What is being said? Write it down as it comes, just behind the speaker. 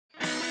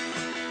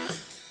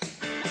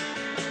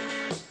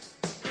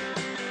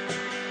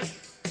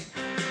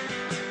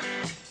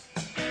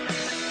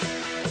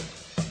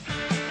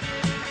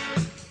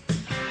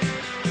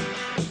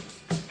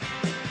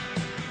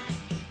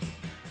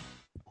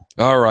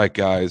All right,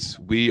 guys,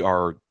 we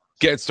are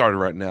getting started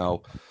right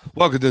now.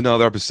 Welcome to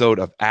another episode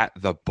of At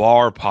the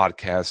Bar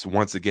podcast.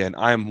 Once again,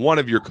 I am one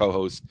of your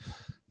co-hosts,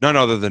 none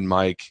other than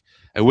Mike.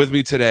 And with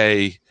me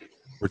today,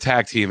 we're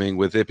tag teaming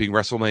with it being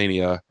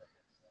WrestleMania,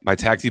 my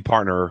tag team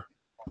partner,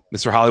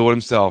 Mr. Hollywood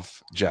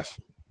himself, Jeff.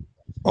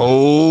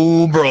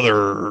 Oh, Oh,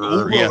 brother.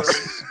 brother.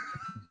 Yes.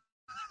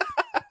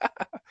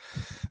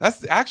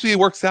 That's actually it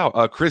works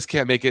out. Chris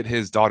can't make it.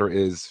 His daughter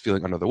is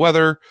feeling under the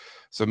weather.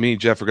 So me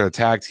and Jeff are going to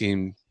tag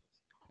team.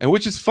 And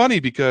which is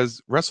funny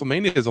because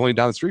WrestleMania is only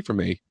down the street from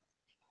me.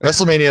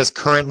 WrestleMania is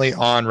currently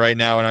on right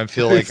now, and I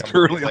feel like It's I'm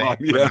currently really on,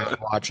 yeah.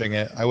 watching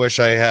it. I wish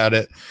I had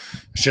it.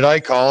 Should I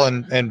call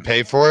and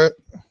pay for it?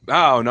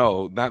 Oh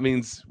no, that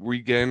means we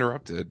get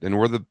interrupted, and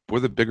we're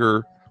the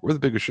bigger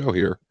show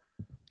here.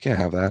 Can't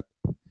have that.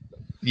 But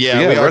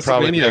Yeah, yeah, we are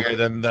probably WrestleMania. bigger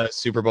than the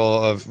Super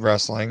Bowl of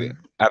wrestling.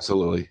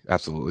 Absolutely.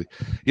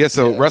 Yeah,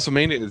 so Yeah.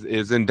 WrestleMania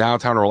is in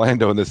downtown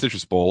Orlando in the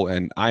Citrus Bowl,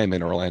 and I am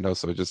in Orlando,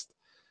 so just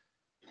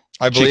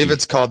I believe cheeky.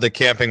 it's called the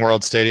Camping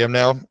World Stadium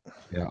now.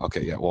 Yeah,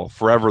 okay, yeah. Well,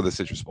 forever the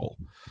Citrus Bowl.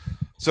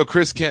 So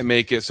Chris can't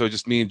make it, so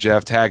just me and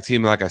Jeff tag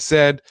team, like I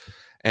said,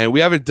 and we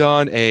haven't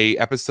done a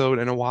episode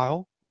in a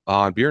while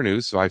on beer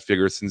news. So I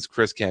figured since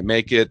Chris can't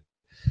make it,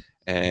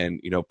 and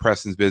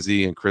Preston's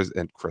busy, and Chris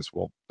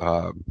will,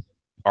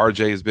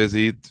 RJ is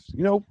busy.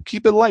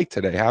 Keep it light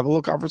today. Have a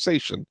little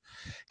conversation,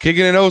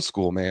 kicking it old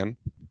school, man.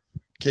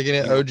 Kicking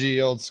it OG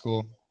old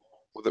school.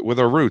 With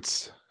our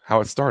roots,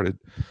 how it started.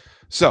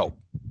 So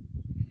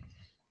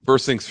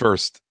first things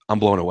first, I'm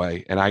blown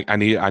away, and I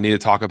need to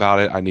talk about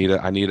it. I need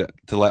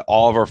to let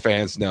all of our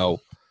fans know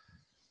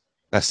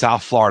that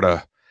South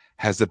Florida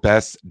has the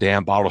best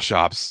damn bottle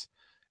shops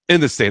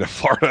in the state of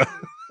Florida.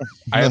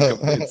 I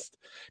am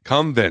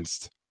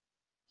convinced.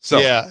 So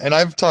yeah, and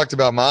I've talked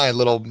about my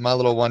little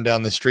one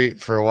down the street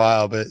for a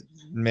while, but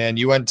man,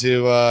 you went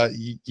to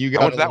you I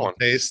got went a to that little one.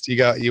 taste.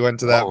 You went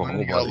to that one.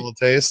 You got a Buddy. little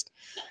taste.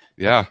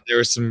 Yeah. There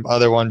were some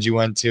other ones you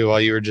went to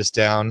while you were just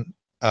down.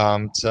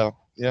 So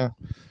yeah.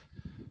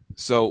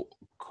 So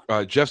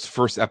Jeff's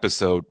first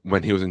episode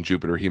when he was in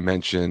Jupiter, he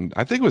mentioned,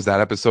 I think it was that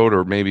episode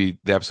or maybe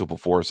the episode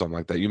before or something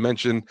like that. You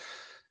mentioned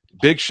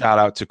big shout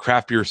out to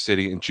Craft Beer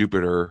City in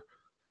Jupiter.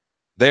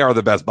 They are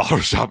the best bottle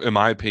shop, in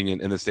my opinion,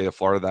 in the state of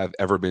Florida that I've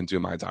ever been to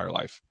in my entire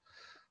life.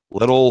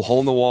 Little hole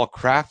in the wall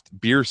Craft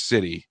Beer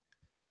City.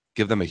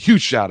 Give them a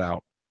huge shout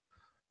out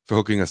for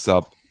hooking us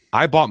up.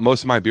 I bought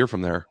most of my beer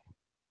from there.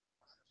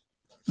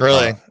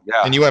 Really?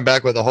 Yeah. And you went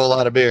back with a whole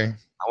lot of beer.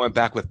 I went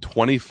back with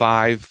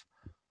 25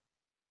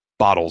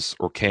 bottles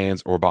or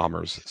cans or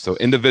bombers. So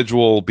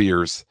individual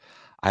beers.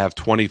 I have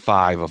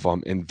 25 of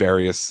them in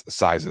various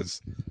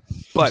sizes.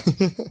 But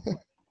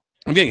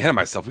I'm getting ahead of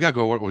myself. We gotta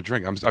go what we're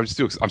drinking.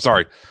 I'm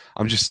sorry.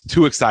 I'm just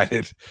too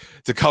excited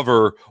to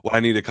cover what I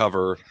need to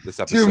cover this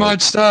episode. Too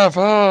much stuff.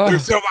 Oh.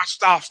 There's so much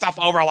stuff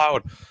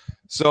overload.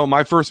 So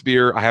my first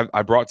beer,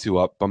 I brought two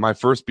up, but my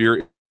first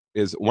beer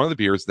is one of the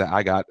beers that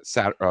I got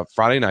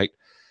Friday night,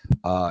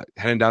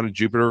 heading down to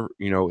Jupiter.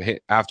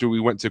 After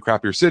we went to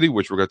Craft Beer City,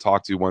 which we're going to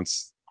talk to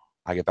once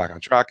I get back on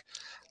track.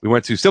 We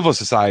went to Civil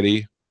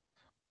Society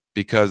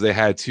because they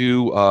had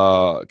two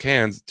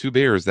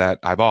beers that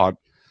I bought.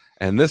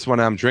 And this one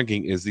I'm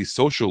drinking is the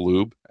Social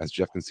Lube, as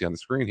Jeff can see on the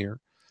screen here.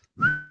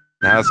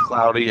 Not as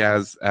cloudy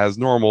as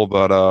normal,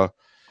 but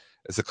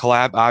it's a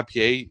collab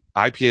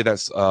IPA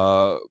that's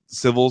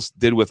Civils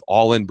did with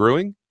All In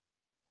Brewing.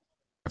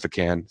 If it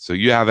can, so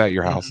you have it at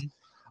your house.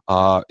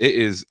 It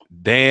is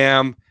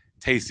damn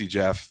tasty,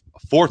 Jeff.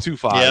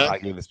 4.25. Yeah. I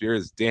give this beer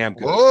is damn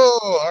good. Whoa,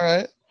 all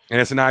right. And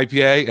it's an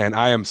IPA, and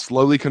I am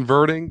slowly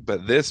converting,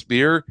 but this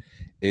beer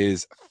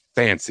is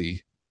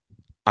fancy.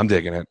 I'm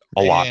digging it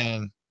a lot.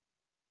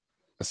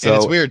 So and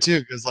it's weird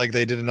too, because like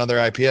they did another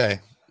IPA.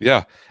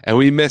 Yeah, and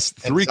we missed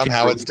three. And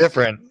somehow it's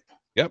different.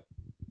 Yep.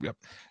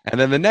 And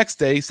then the next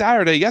day,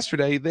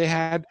 yesterday, they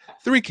had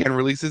 3 can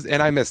releases,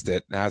 and I missed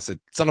it. And I said,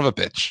 "Son of a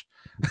bitch."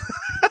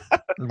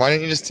 Why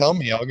didn't you just tell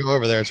me? I'll go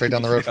over there. It's right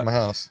down the road from my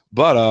house.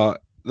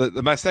 But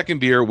my second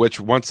beer, which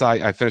once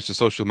I finished the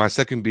social, my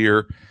second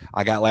beer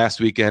I got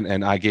last weekend,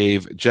 and I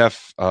gave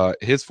Jeff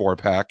his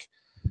 4-pack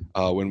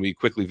when we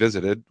quickly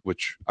visited,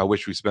 which I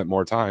wish we spent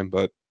more time,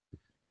 but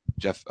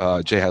Jay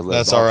had.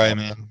 That's all right,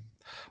 man.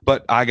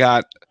 But I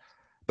got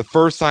the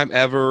first time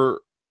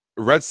ever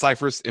Red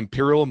Cypress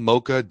Imperial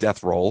Mocha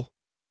Death Roll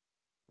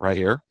right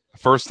here.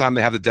 First time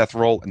they have the Death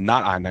Roll,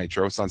 not on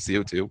nitro, it's on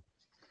CO2,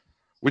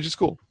 which is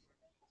cool.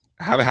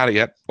 I haven't had it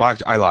yet. Well,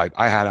 actually, I lied.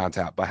 I had it on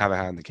tap, but I haven't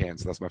had it in the can,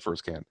 so that's my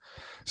first can.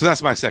 So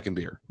that's my second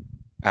beer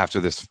after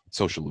this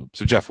Social Loop.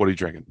 So, Jeff, what are you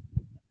drinking?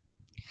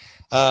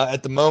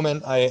 At the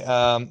moment, I've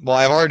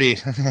already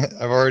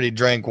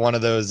drank one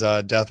of those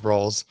Death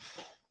Rolls.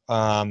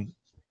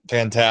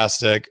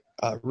 Fantastic,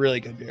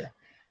 really good beer.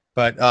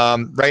 But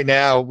right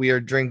now we are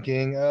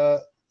drinking a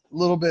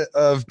little bit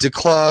of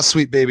DeClaw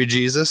Sweet Baby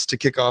Jesus to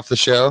kick off the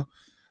show.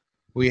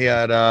 We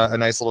had a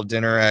nice little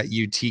dinner at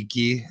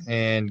Utiki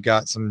and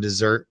got some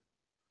dessert.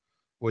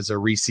 It was a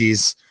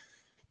Reese's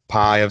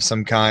pie of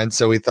some kind.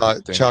 So we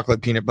thought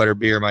chocolate peanut butter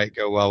beer might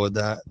go well with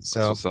that.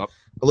 So What's up?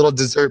 a little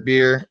dessert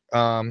beer.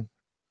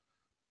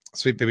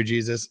 Sweet Baby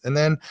Jesus, and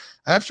then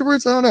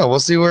afterwards, I don't know. We'll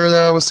see where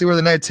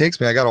the night takes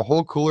me. I got a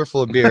whole cooler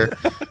full of beer.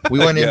 We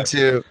went Yeah.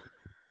 into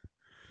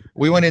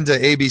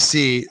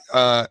ABC.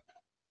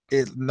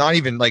 It not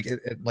even like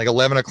like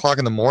 11 o'clock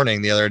in the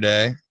morning the other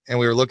day, and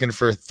we were looking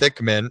for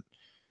thick mint,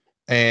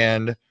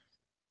 and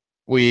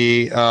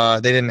we they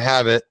didn't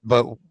have it,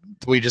 but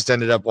we just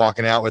ended up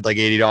walking out with like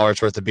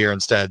 $80 worth of beer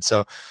instead.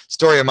 So,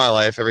 story of my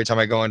life. Every time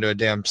I go into a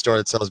damn store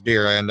that sells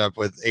beer, I end up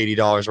with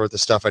 $80 worth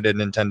of stuff I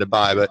didn't intend to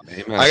buy. But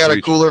Amen. I got a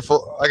Preach. cooler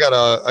full. I got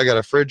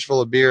a fridge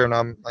full of beer, and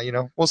I'm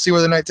we'll see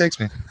where the night takes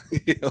me.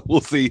 We'll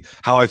see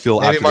how I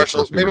feel Maybe after Marshall.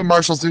 the first beer.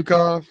 Marshall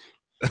Zukov.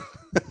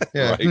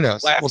 Yeah, Right. who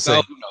knows? Last We'll see.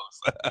 who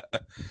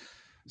knows.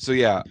 So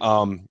yeah,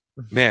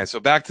 man. So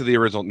back to the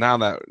original. Now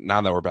that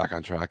we're back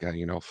on track,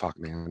 fuck,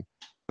 man.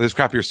 This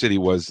Craft Beer City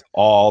was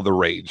all the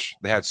rage.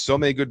 They had so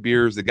many good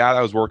beers. The guy that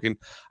was working,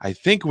 I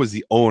think, was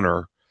the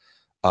owner.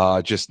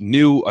 Just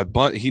knew a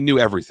bunch. He knew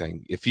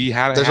everything. If he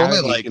had, There's only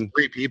like can,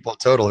 3 people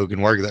total who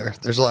can work there.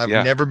 There's a lot.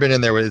 I've never been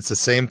in there where it's the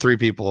same 3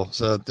 people.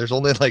 So there's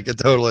only like a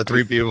total of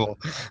 3 people.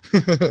 I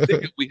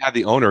think we had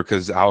the owner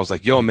because I was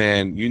like, "Yo,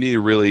 man, you need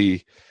to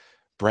really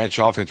branch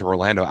off into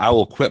Orlando. I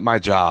will quit my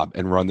job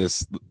and run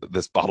this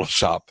bottle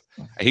shop."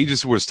 And he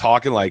just was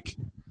talking like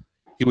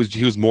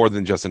he was more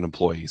than just an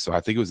employee. So I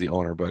think it was the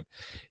owner, but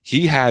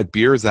he had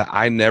beers that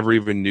I never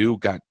even knew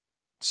got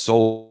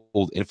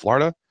sold in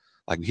Florida.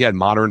 Like he had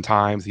Modern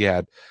Times, he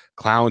had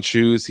Clown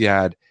Shoes, he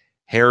had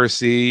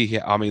Heresy.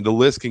 The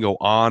list can go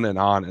on and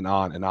on and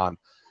on and on.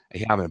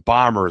 He had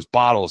bombers,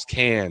 bottles,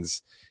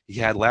 cans. He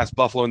had Last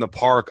Buffalo in the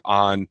Park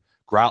on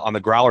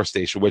the Growler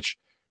station, which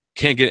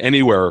can't get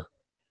anywhere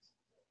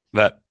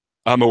that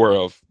I'm aware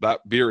of.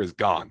 That beer is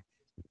gone.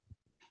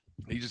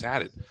 He just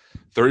had it.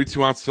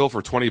 32-ounce fill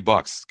for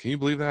 $20. Can you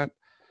believe that?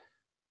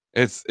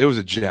 It was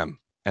a gem,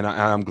 and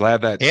I'm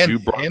glad that you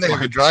brought. And they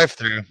have a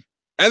drive-through.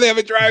 And they have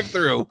a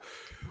drive-through,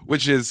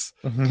 which is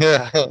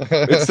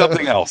it's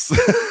something else.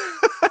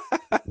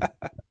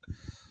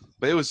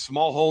 But it was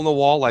small hole in the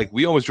wall. Like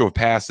we almost drove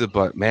past it,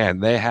 but man,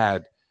 they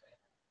had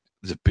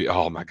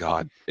oh my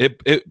god,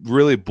 it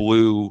really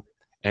blew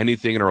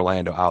anything in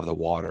Orlando out of the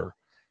water.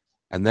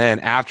 And then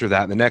after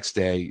that, the next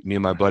day, me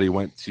and my buddy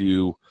went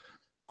to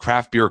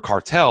Craft Beer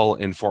Cartel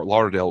in Fort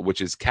Lauderdale,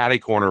 which is catty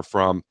corner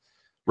from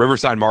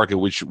Riverside Market,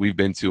 which we've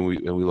been to,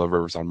 and we love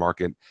Riverside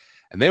Market.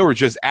 And they were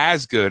just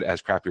as good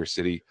as Craft Beer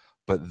City,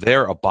 but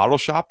they're a bottle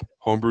shop,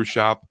 homebrew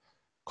shop,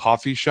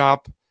 coffee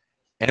shop,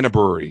 and a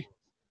brewery,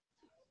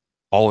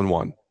 all in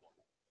one.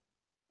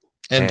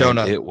 And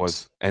donuts. It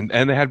was, and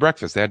they had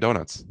breakfast. They had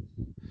donuts.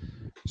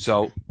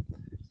 So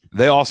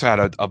they also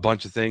had a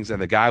bunch of things,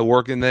 and the guy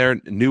working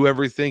there knew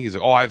everything. He's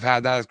like, "Oh, I've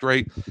had that. It's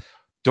great.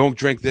 Don't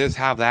drink this,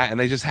 have that." And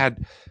they just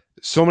had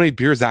so many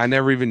beers that I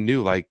never even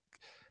knew, like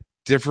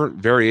different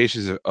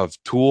variations of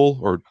Tool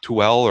or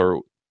Tool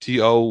or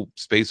TO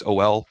space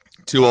OL.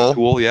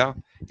 Tool, yeah.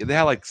 They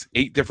had like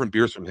 8 different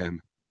beers from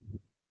him.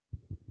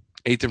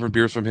 8 different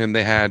beers from him.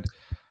 They had,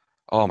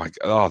 oh my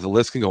god, the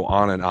list can go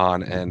on.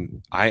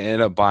 And I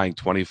ended up buying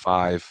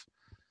 25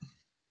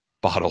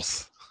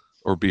 bottles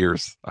or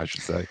beers, I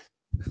should say.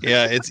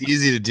 Yeah, it's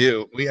easy to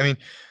do.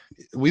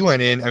 We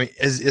went in.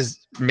 As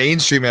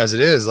mainstream as it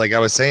is, like I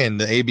was saying,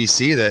 the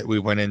ABC that we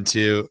went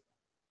into,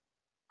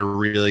 a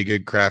really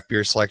good craft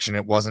beer selection.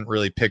 It wasn't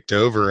really picked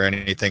over or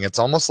anything. It's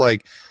almost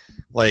like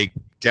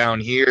down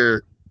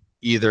here,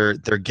 either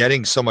they're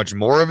getting so much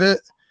more of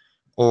it,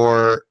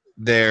 or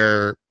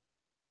they're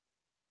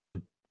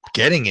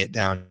getting it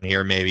down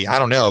here. Maybe, I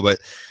don't know, but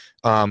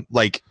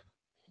like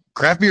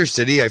Craft Beer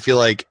City, I feel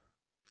like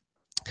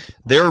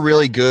they're a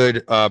really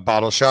good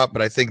bottle shop,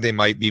 but I think they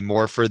might be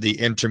more for the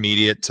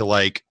intermediate to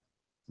like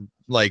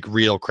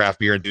real craft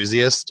beer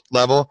enthusiast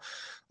level.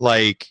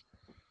 Like,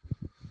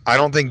 I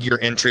don't think your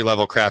entry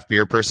level craft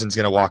beer person's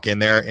going to walk in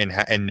there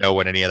and know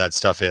what any of that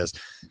stuff is.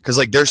 Cause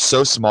like they're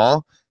so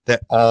small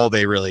that all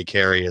they really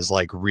carry is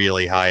like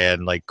really high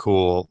end, like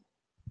cool,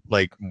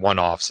 like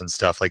one-offs and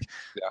stuff. Like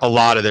a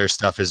lot of their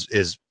stuff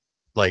is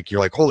like,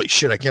 you're like, holy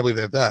shit, I can't believe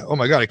they have that. Oh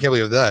my God, I can't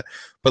believe that.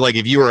 But like,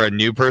 if you were a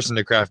new person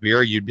to craft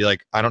beer, you'd be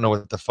like, I don't know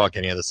what the fuck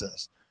any of this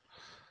is.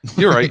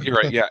 You're right.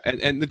 Yeah.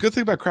 And the good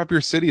thing about Craft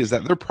Beer City is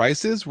that their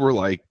prices were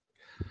like,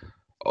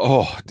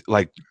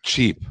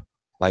 cheap.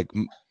 Like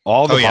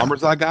all the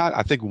bombers I got,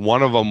 I think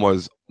one of them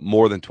was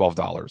more than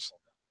 $12,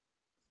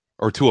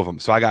 or 2 of them.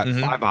 So I got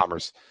 5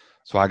 bombers.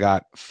 So I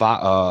got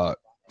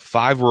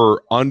 5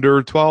 were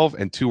under 12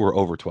 and 2 were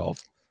over 12.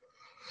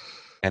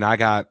 And I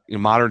got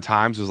Modern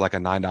Times was like a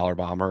 $9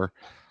 bomber,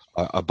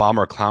 a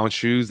bomber of Clown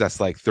Shoes that's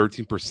like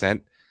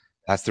 13%.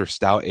 That's their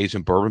stout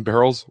Asian bourbon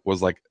barrels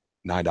was like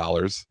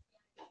 $9.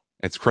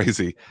 It's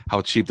crazy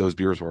how cheap those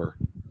beers were.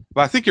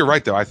 But I think you're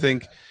right though. I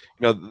think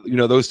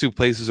those 2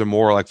 places are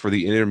more like for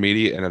the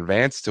intermediate and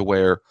advanced, to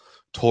where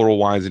Total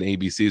Wines and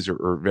ABCs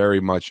are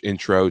very much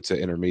intro to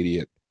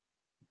intermediate.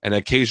 And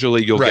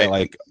occasionally you'll get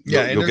like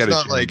you'll get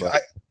not like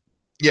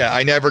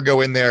I never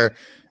go in there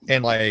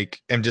and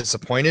like am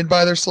disappointed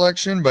by their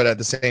selection, but at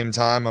the same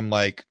time I'm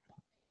like,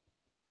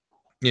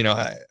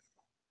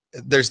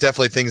 there's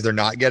definitely things they're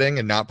not getting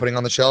and not putting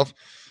on the shelf.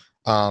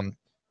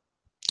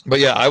 But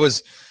yeah,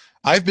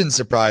 I've been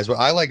surprised. What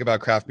I like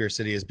about Craft Beer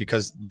City is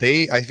because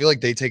I feel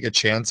like they take a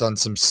chance on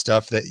some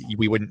stuff that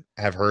we wouldn't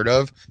have heard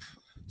of.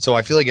 So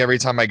I feel like every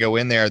time I go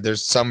in there,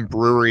 there's some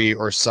brewery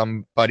or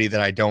somebody that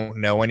I don't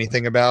know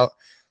anything about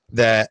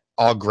that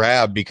I'll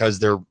grab because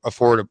they're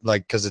affordable,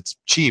 like because it's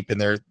cheap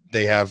and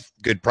they have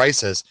good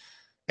prices.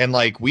 And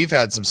like we've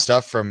had some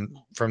stuff from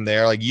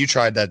there. Like you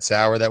tried that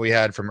sour that we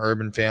had from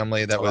Urban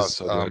Family that was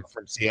so good.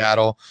 from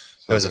Seattle.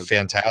 So It was a good.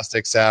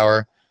 fantastic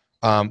sour.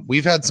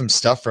 We've had some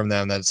stuff from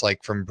them that's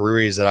like from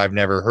breweries that I've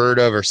never heard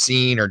of or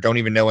seen or don't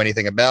even know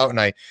anything about.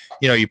 And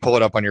you pull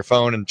it up on your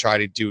phone and try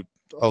to do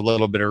a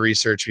little bit of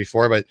research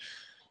before, but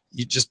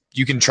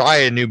you can try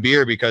a new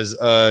beer because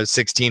a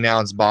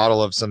 16-ounce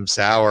bottle of some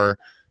sour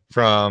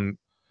from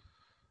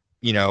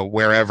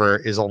wherever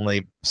is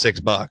only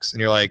 $6, and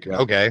you're like, Yeah.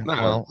 okay, No,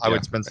 well, I yeah,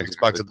 would spend $6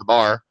 exactly. at the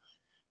bar,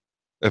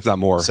 If not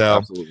more. so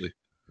Absolutely.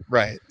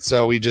 right.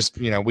 So we just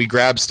we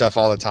grab stuff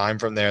all the time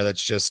from there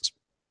that's just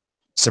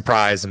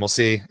surprise, and we'll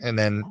see, and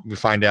then we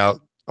find out,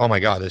 oh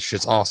my god, this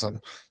shit's awesome.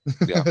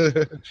 Yeah.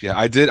 Yeah,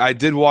 I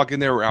did walk in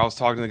there where I was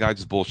talking to the guy,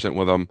 just bullshitting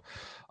with him.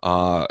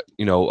 A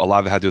lot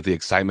of it had to do with the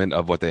excitement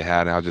of what they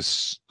had, and I was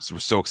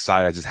just so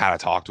excited. I just had to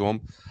talk to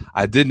him.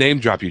 I did name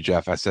drop you,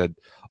 Jeff. I said,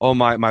 "Oh,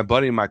 my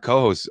buddy and my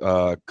co-host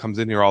comes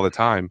in here all the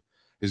time."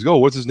 He's go,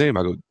 "What's his name?"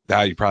 I go,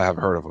 "That you probably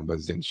haven't heard of him, but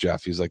his name's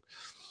Jeff." He's like,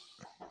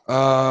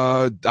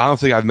 I don't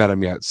think I've met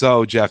him yet.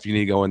 So Jeff, you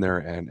need to go in there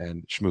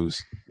and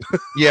schmooze."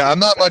 Yeah, I'm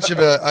not much of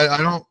I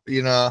don't,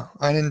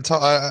 I didn't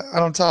talk. I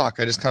don't talk.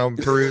 I just kind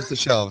of peruse the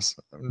shelves.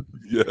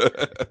 Yeah.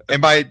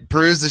 And by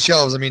peruse the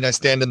shelves, I mean I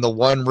stand in the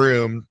one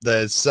room,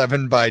 the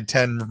 7 by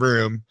 10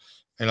 room,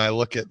 and I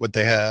look at what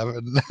they have.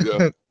 And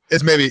Yeah.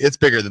 it's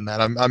bigger than that.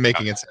 I'm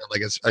making it sound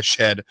like it's a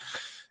shed.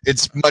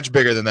 It's much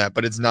bigger than that,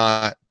 but it's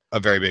not a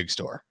very big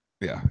store.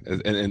 Yeah,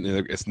 and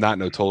it's not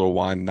no Total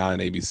Wine, not an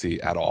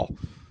ABC at all.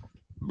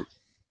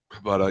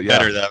 But yeah,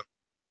 Better though.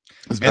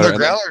 it's And better.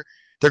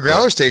 their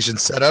growler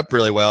station's set up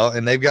really well,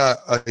 and they've got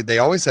they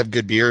always have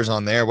good beers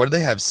on there. What do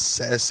they have?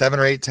 7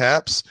 or 8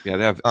 taps. Yeah,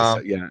 they have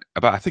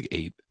about I think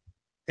 8.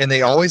 And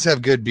they always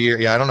have good beer.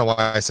 Yeah, I don't know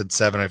why I said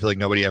 7. I feel like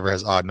nobody ever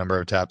has odd number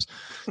of taps.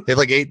 They have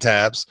like 8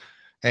 taps,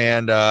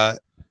 and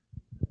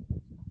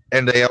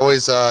they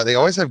always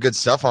have good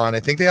stuff on. I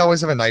think they always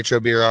have a nitro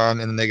beer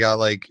on, and then they got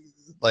like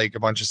a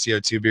bunch of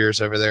CO2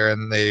 beers over there,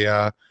 and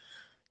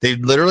they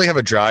literally have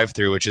a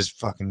drive-through, which is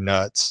fucking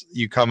nuts.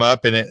 You come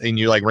up and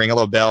you like ring a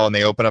little bell, and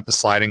they open up a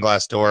sliding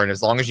glass door, and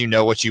as long as you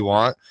know what you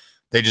want,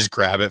 they just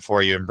grab it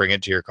for you and bring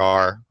it to your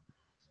car.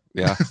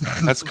 Yeah,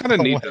 that's kind of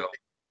neat though.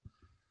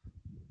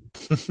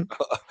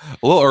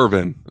 A little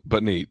urban,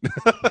 but neat.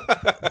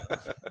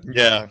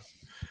 Yeah,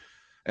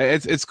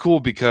 it's cool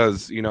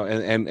because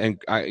and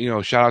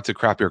I shout out to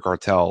Craft Beer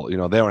Cartel. They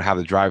don't have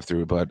the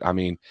drive-through, but I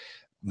mean,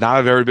 not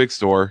a very big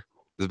store.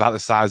 It's about the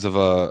size of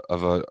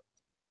a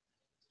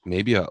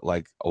maybe a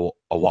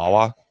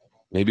Wawa,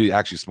 maybe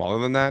actually smaller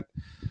than that.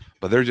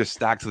 But they're just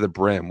stacked to the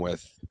brim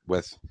with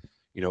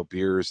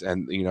beers,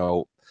 and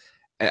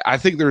I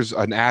think there's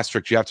an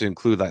asterisk you have to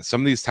include that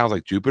some of these towns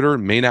like Jupiter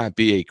may not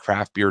be a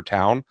craft beer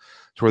town,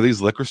 to where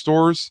these liquor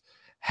stores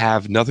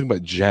have nothing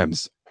but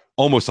gems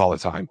almost all the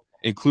time,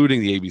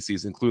 including the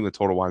ABCs, including the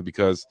Total Wine,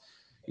 because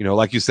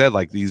like you said,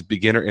 like these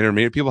beginner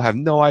intermediate people have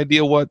no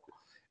idea what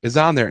is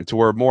on there, to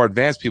where more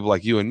advanced people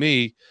like you and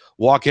me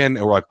walk in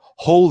and we're like,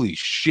 holy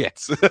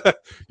shit,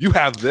 you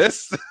have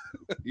this.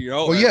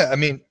 Well, yeah, I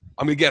mean,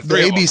 I'm gonna get the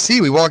 3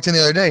 ABC. We walked in the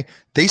other day.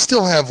 They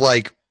still have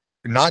like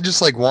not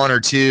just like 1 or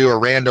 2 or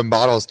random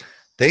bottles.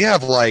 They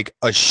have like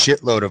a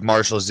shitload of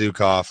Marshall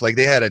Zukov. Like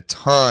they had a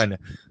ton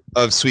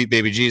of Sweet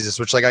Baby Jesus,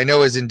 which like I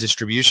know is in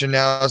distribution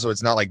now, so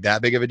it's not like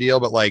that big of a deal.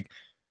 But like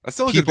That's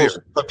still a good beer.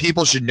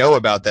 people should know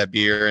about that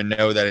beer and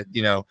know that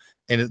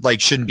and it like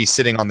shouldn't be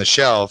sitting on the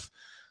shelf.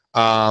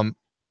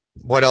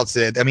 What else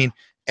I mean,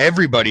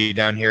 everybody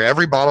down here,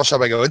 every bottle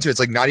shop I go into, it's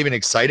like not even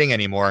exciting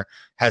anymore,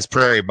 has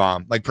Prairie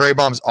Bomb. Like Prairie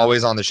Bomb's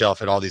always on the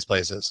shelf at all these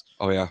places.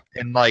 Oh yeah.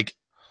 And like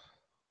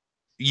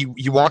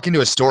you walk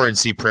into a store and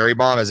see Prairie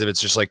Bomb as if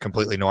it's just like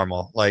completely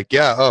normal. Like,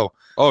 yeah, yeah,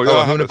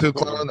 Hunapoo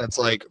clone, that's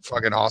like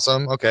fucking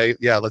awesome. Okay,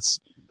 yeah, let's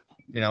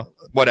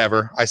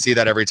whatever. I see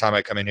that every time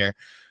I come in here.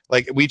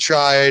 Like we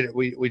tried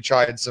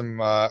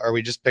some or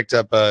we just picked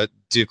up a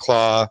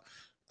Duclaw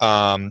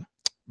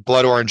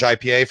blood orange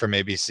IPA from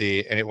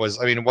ABC, and it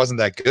wasn't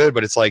that good,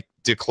 but it's like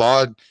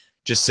Duclaw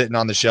just sitting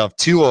on the shelf.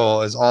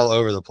 Tuol is all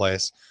over the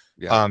place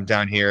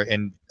down here,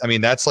 and I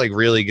mean that's like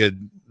really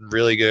good.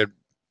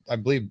 I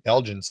believe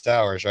Belgian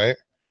sours, right?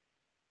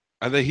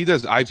 I think he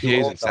does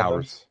IPAs and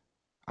sours.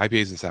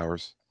 IPAs and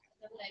sours.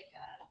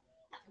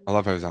 I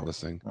love how he's not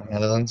listening.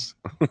 Netherlands.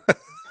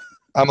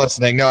 I'm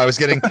listening. No, I was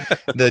getting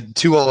the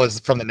Tuol is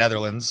from the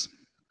Netherlands.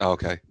 Oh,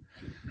 okay.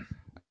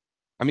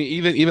 I mean,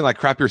 even like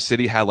Craft Beer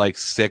City had like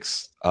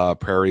 6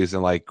 prairies,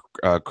 and like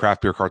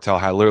Craft Beer Cartel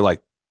had literally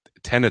like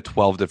 10 to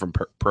 12 different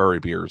prairie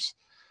beers,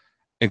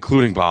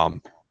 including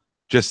Bomb,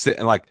 just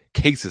sitting like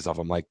cases of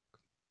them, like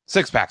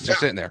 6-packs just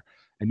sitting there,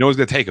 and no one's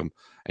gonna take them.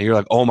 And you're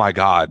like, oh my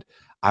god,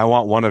 I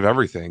want one of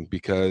everything,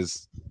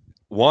 because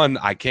one,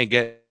 I can't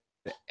get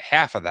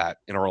half of that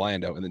in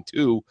Orlando, and then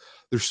two,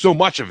 there's so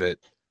much of it.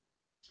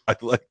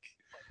 Like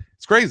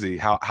it's crazy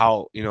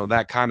how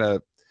that kind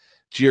of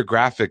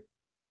geographic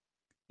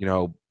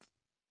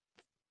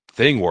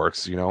thing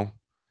works.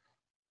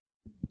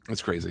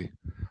 It's crazy,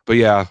 but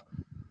yeah.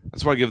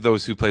 That's why I give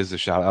those 2 places a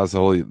shout.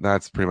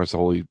 That's pretty much the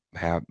holy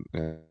hat.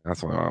 Yeah,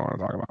 that's what I want to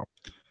talk about.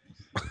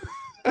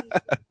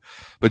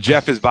 But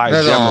Jeff is by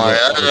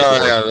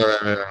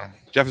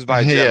Jeff is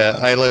by Yeah,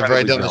 I live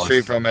right down the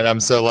street from it. I'm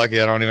so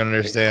lucky. I don't even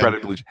understand.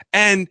 Incredibly.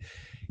 And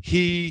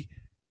he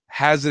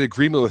has an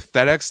agreement with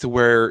FedEx to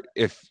where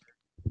if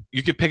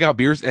you could pick out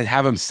beers and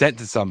have them sent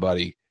to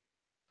somebody.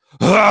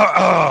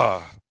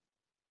 Can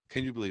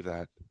you believe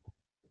that?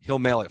 He'll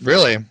mail it.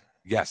 Really?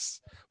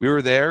 Yes. We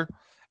were there.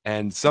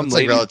 And some it's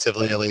lady, like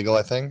relatively illegal,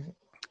 I think.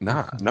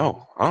 No,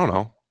 I don't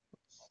know.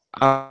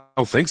 I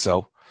don't think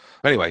so.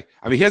 Anyway,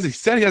 I mean, he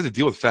said he has a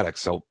deal with FedEx,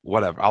 so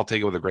whatever. I'll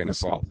take it with a grain of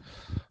salt.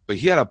 But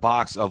he had a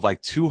box of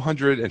like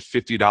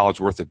 $250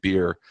 worth of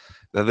beer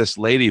that this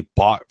lady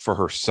bought for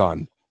her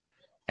son,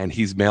 and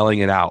he's mailing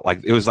it out.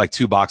 Like it was like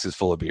 2 boxes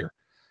full of beer,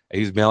 and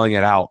he's mailing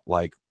it out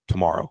like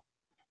tomorrow.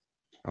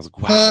 I was like,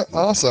 wow,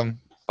 awesome.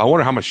 I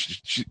wonder how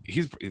much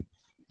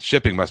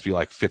shipping must be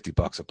like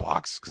 $50 a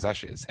box because that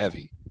shit is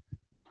heavy.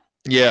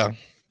 Yeah.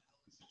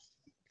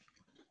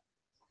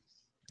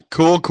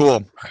 Cool.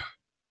 Sorry,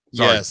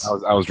 yes.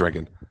 I was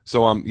drinking.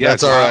 So yeah,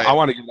 that's all right. I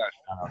want to give that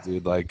shout out,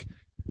 dude. Like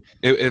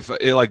if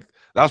like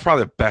that was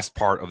probably the best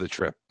part of the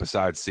trip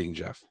besides seeing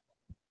Jeff,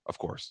 of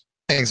course.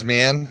 Thanks,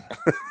 man.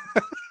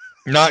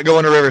 Not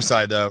going to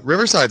Riverside though.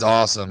 Riverside's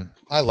awesome.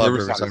 I love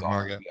Riverside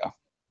Market. Awesome. Yeah.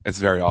 It's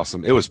very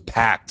awesome. It was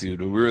packed, dude.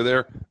 When we were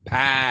there,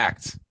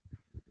 packed.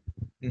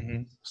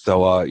 Mm-hmm.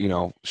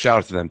 So shout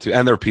out to them too.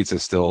 And their pizza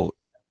is still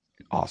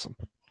awesome.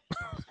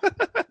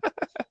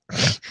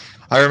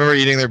 I remember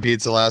eating their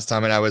pizza last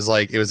time, and I was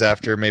like, it was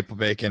after Maple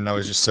Bacon. I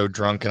was just so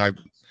drunk, and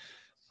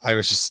I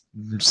was just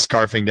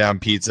scarfing down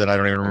pizza, and I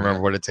don't even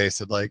remember what it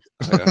tasted like.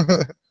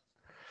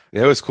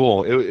 Yeah, it was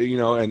cool.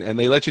 And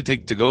they let you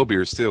take to-go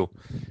beers too.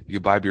 You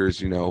buy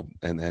beers,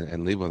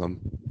 and leave with them.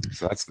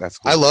 So that's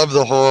cool. I love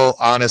the whole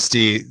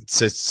honesty,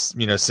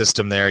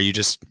 system there. You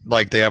just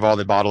they have all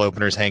the bottle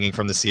openers hanging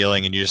from the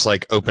ceiling, and you just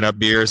open up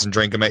beers and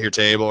drink them at your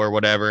table or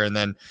whatever, and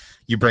then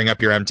you bring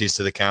up your empties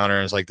to the counter,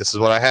 and it's like, this is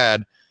what I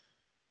had.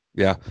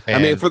 Yeah, and I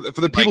mean, for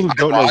the people who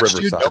don't know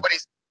Riverside,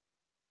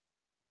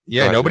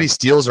 nobody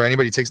steals or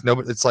anybody takes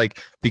nobody. It's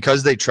like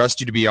because they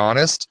trust you to be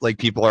honest. Like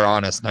people are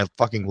honest, and I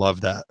fucking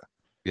love that.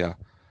 Yeah.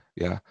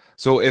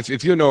 So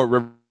if you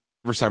know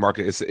Riverside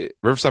Market,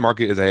 Riverside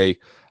Market is a,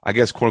 I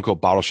guess, quote unquote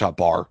bottle shop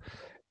bar.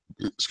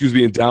 Excuse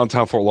me, in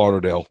downtown Fort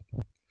Lauderdale.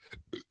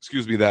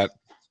 Excuse me, that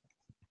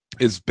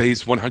is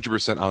based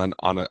 100%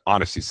 on an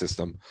honesty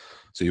system.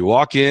 So you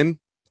walk in,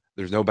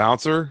 there's no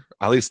bouncer.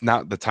 At least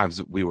not the times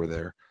that we were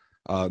there.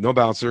 No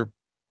bouncer.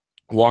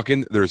 Walk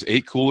in, there's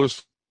 8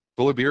 coolers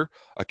full of beer,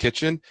 a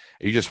kitchen,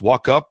 and you just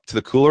walk up to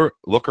the cooler,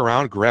 look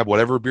around, grab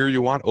whatever beer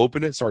you want,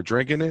 open it, start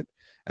drinking it.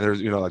 And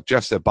there's, like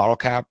Jeff said, bottle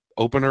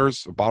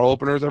openers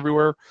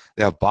everywhere.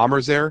 They have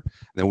bombers there. And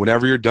then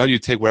whenever you're done, you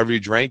take whatever you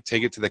drank,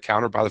 take it to the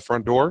counter by the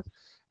front door,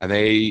 and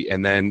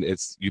then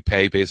you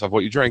pay based off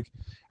what you drink.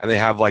 And they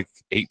have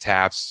 8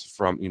 taps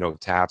from,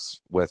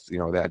 taps with,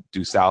 that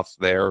Due South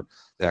there,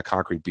 they had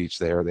Concrete Beach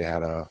there. They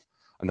had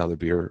another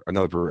brewery,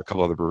 a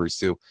couple other breweries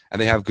too.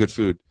 And they have good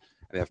food.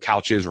 And they have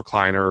couches,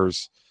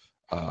 recliners,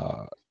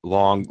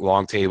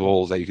 long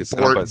tables that you can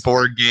set up.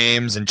 Board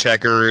games and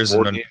checkers.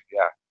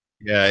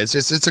 Yeah,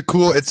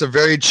 it's a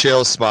very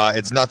chill spot.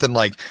 It's nothing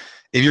like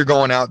if you're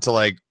going out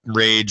to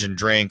rage and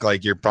drink,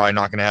 you're probably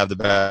not going to have the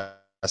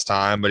best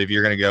time. But if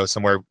you're going to go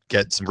somewhere,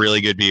 get some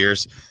really good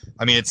beers.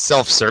 I mean, it's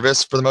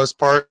self-service for the most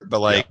part,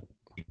 but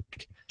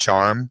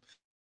charm.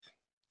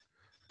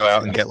 Go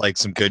out and get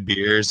some good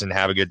beers and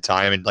have a good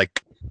time and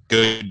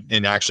good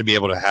and actually be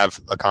able to have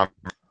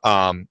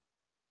a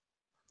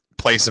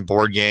play some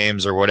board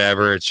games or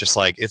whatever. It's just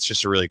it's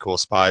just a really cool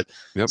spot.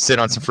 Yep. Sit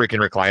on some freaking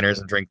recliners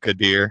and drink good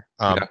beer.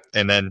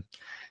 And then,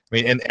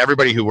 and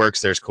everybody who works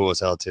there is cool as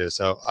hell too.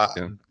 So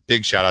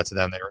big shout out to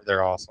them.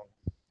 They're awesome.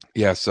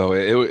 Yeah. So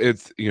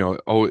it's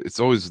it's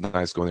always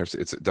nice going there.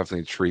 It's definitely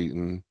a treat,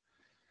 and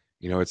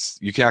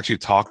you can actually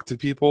talk to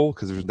people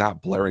because there's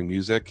not blaring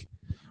music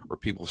or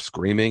people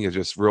screaming. It's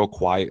just real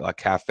quiet, like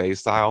cafe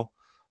style.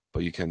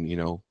 But you can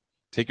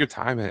take your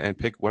time and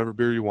pick whatever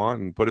beer you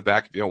want and put it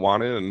back if you don't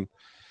want it and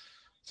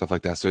stuff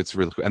like that. So it's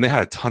really cool. And they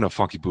had a ton of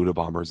funky Buddha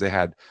bombers. They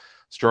had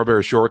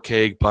strawberry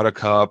shortcake,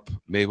 buttercup,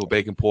 maple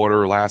bacon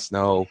porter, last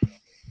snow.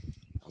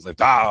 I was like,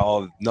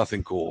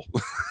 nothing cool.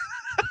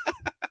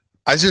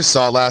 I just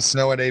saw last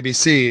snow at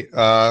ABC.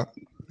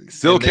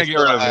 Still can't get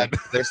rid of it.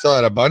 They still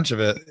had a bunch of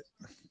it.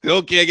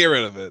 Still can't get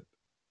rid of it.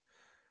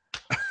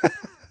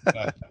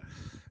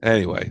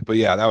 Anyway, but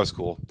yeah, that was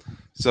cool.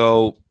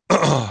 So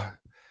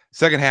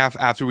second half,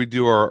 after we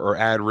do our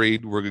ad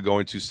read, we're going to go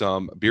into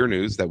some beer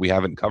news that we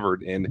haven't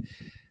covered in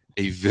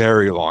a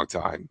very long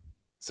time.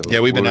 So yeah,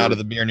 we've been out of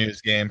the beer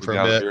news game for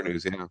a bit. Beer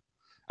news,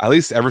 at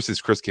least ever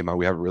since Chris came out,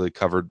 we haven't really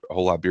covered a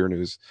whole lot of beer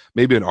news.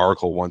 Maybe an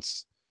article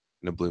once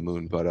in a blue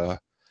moon, but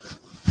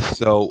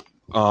so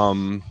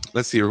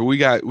let's see here. We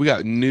got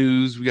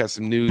news. We got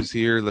some news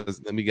here.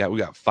 We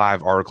got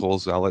 5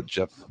 articles. So I'll let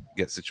Jeff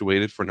get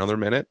situated for another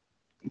minute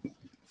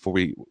before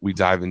we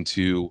dive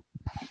into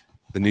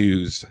the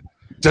news.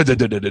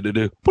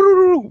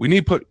 We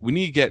need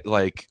to get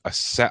like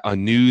a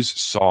news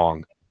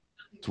song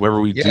to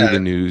wherever we do the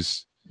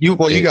news. You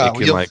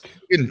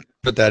can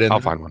put that in.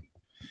 I'll find one.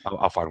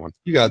 I'll find one.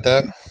 You got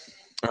that.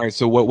 All right.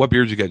 So what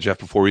beer did you get, Jeff?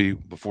 Before we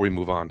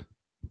move on,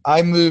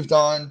 I moved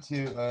on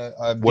to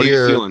a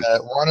beer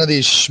that one of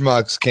these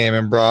schmucks came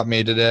and brought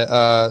me today,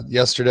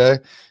 yesterday,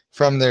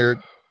 from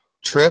their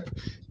trip.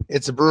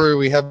 It's a brewery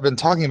we have been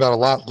talking about a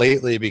lot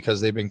lately because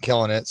they've been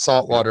killing it.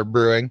 Saltwater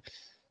Brewing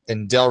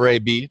in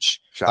Delray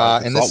Beach,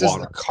 and this is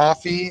the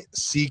Coffee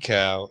Sea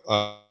Cow,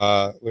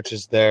 which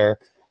is there.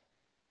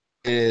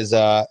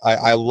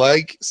 I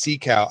like Sea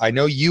Cow. I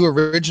know you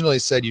originally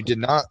said you did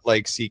not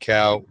like Sea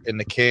Cow in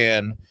the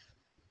can.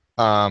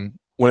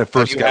 When it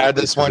first had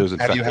this one,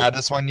 have you had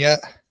this one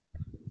yet?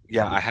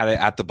 Yeah, I had it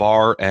at the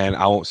bar, and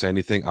I won't say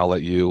anything. I'll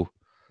let you.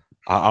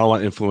 I don't want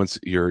to influence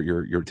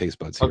your taste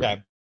buds here.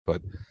 Okay,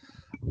 but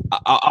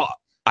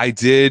I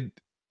did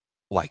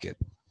like it,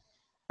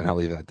 and I'll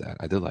leave it at that.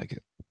 I did like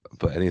it,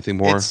 but anything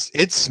more?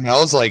 It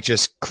smells like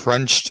just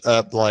crunched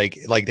up, like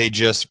they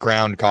just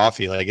ground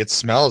coffee. Like it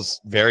smells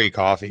very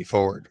coffee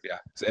forward. Yeah,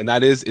 and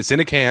it's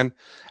in a can,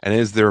 and it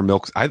is their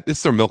milk.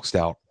 It's their milk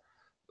stout.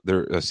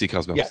 Their Sea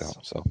Cow's milk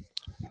stout. So.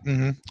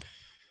 Mm-hmm.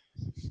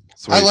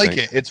 So I like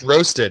it. It's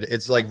roasted.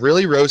 It's like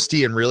really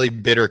roasty and really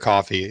bitter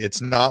coffee. It's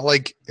not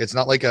like a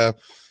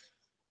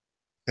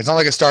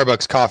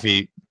Starbucks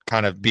coffee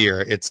kind of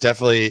beer. It's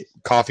definitely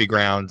coffee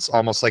grounds,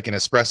 almost like an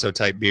espresso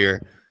type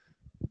beer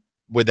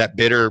with that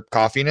bitter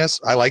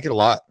coffeeness. I like it a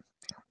lot.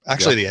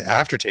 Actually, the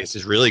aftertaste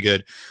is really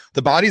good.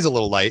 The body's a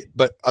little light,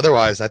 but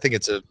otherwise I think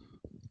it's a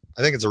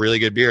really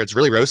good beer. It's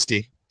really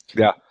roasty.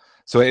 Yeah.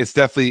 So it's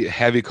definitely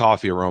heavy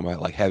coffee aroma,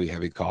 like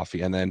heavy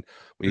coffee. And then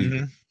when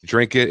you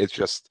drink it,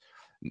 it's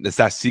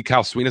that Sea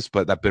Cow sweetness,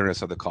 but that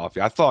bitterness of the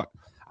coffee. I thought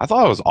it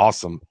was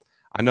awesome.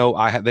 I know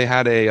they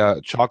had a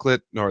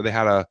chocolate, or they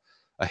had a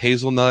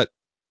hazelnut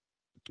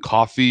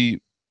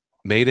coffee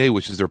Mayday,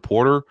 which is their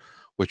porter,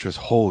 which was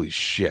holy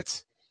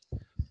shit.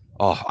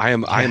 Oh, I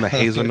am a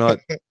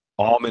hazelnut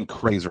almond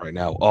craze right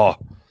now. Oh,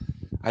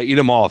 I eat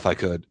them all if I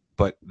could,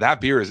 but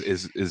that beer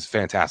is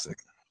fantastic.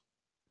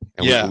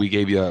 And we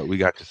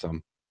got you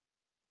some.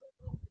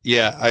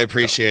 Yeah, I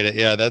appreciate it.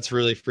 Yeah, that's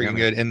really freaking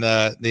good. And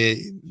the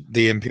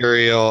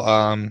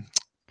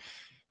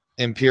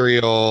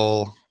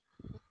Imperial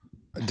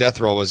Death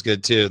Roll was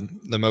good too.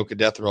 The Mocha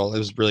Death Roll, it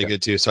was really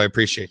good too. So I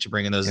appreciate you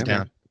bringing those down.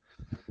 Man.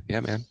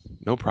 Yeah, man,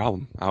 no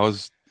problem. I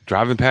was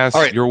driving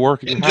past your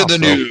work. Into the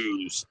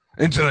news.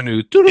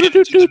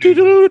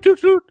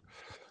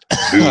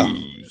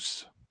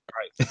 News. All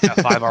right, got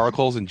 5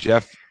 articles, and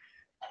Jeff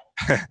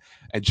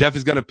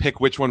is going to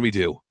pick which one we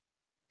do.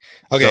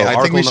 Okay, so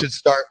I think we should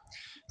start.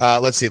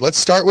 Let's see. Let's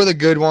start with a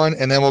good one,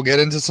 and then we'll get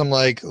into some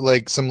like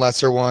some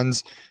lesser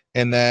ones,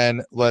 and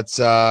then let's.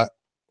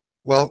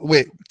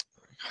 Wait.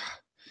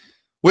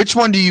 Which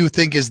one do you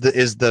think is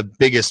the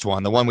biggest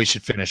one? The one we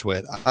should finish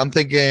with? I'm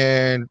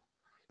thinking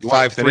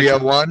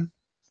 5301.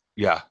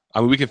 Yeah, I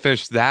mean we can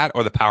finish that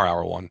or the Power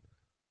Hour one.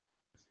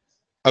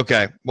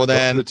 Okay, well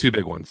then the 2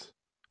 big ones.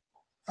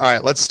 All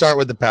right, let's start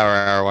with the Power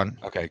Hour one.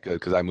 Okay, good,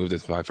 because I moved it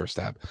to my first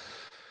tab.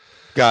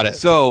 Got it.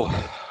 So,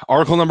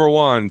 article number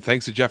 1,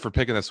 thanks to Jeff for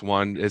picking this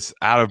one. It's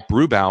out of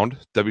Brewbound,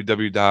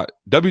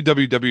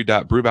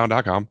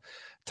 www.brewbound.com.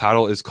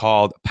 Title is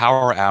called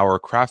Power Hour,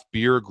 Craft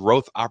Beer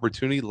Growth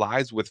Opportunity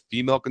Lies with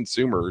Female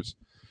Consumers,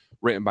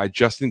 written by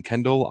Justin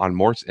Kendall on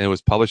March, and it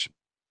was published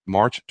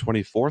March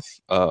 24th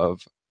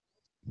of.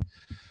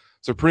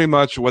 So pretty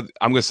much what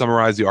I'm going to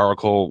summarize the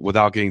article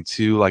without getting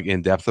too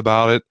in depth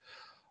about it.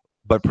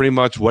 But pretty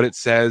much what it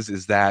says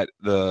is that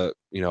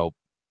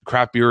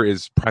craft beer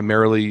is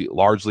primarily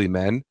largely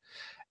men,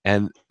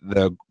 and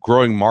the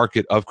growing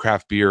market of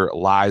craft beer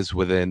lies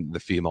within the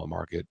female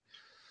market.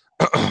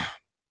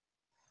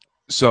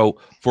 So,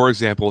 for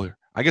example,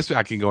 I guess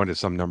I can go into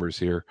some numbers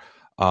here.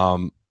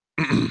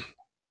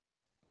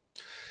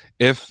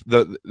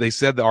 They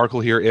said the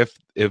article here,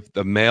 if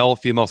the male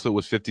female split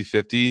was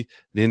 50-50,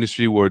 the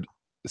industry would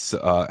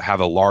have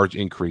a large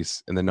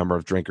increase in the number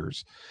of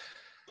drinkers.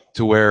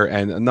 To where,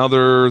 and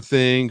another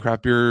thing,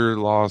 craft beer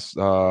lost.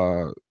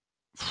 You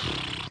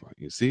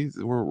see,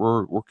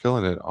 we're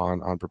killing it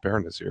on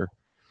preparedness here.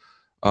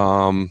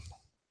 We're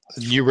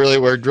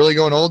really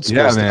going old school.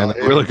 Yeah, man,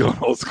 really going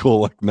old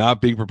school,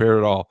 not being prepared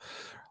at all.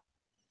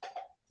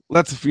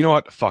 You know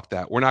what? Fuck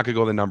that. We're not gonna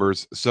go the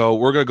numbers. So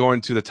we're gonna go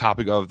into the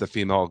topic of the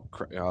female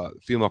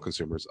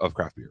consumers of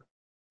craft beer.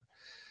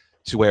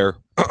 To where,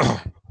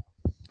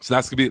 so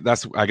that's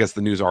I guess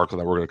the news article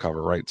that we're gonna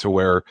cover, right? To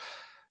where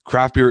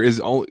craft beer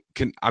is only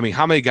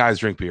how many guys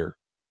drink beer?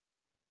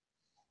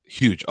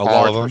 Huge, a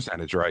large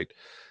percentage, right?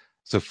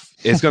 So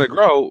it's going to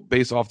grow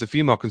based off the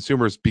female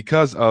consumers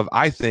because of,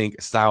 I think,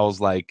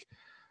 styles like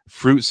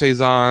fruit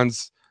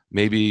saisons,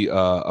 maybe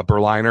a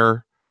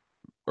Berliner,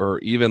 or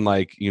even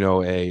like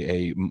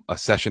a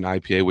session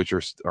IPA, which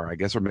are, or I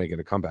guess we're making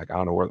a comeback. I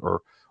don't know,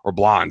 or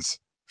blondes,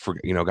 for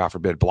God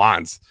forbid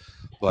blondes,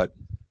 but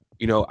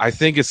I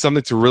think it's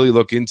something to really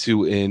look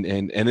into in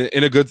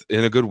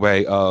a good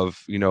way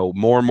of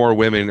more and more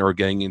women are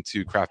getting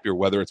into craft beer,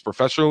 whether it's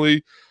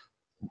professionally,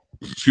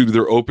 excuse me,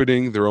 they're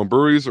opening their own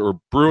breweries or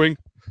brewing,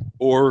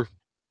 or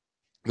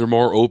they're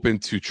more open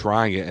to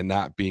trying it and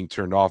not being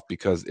turned off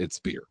because it's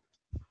beer.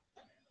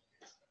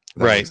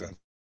 That Right. makes sense.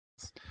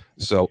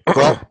 So,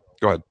 well,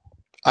 go ahead.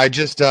 I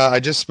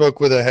just spoke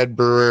with a head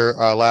brewer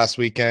last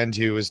weekend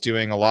who was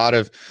doing a lot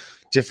of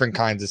different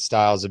kinds of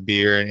styles of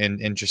beer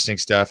and interesting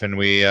stuff, and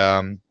we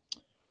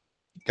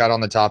got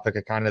on the topic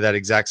of kind of that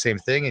exact same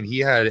thing. And he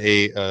had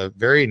a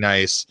very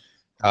nice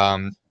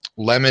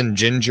lemon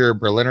ginger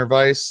Berliner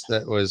Weiss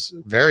that was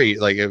very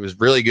it was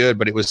really good,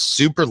 but it was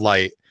super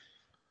light,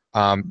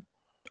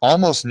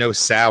 almost no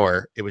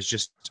sour. It was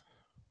just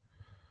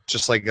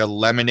like a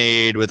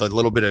lemonade with a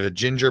little bit of a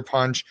ginger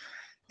punch,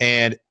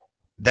 and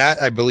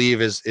that I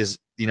believe is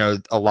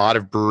a lot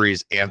of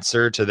breweries'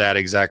 answer to that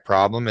exact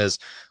problem is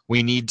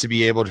we need to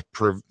be able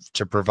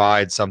to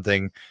provide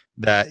something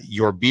that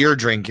your beer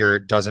drinker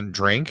doesn't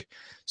drink.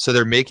 So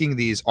they're making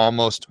these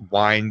almost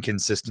wine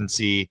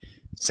consistency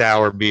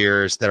sour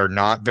beers that are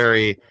not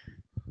very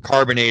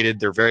carbonated.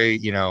 They're very,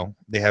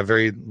 they have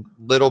very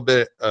little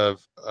bit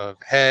of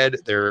head.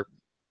 They're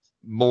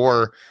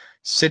more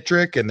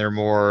citric and they're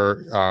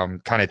more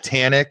kind of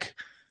tannic,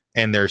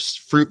 and they're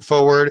fruit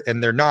forward,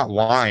 and they're not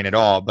wine at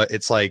all, but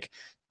it's like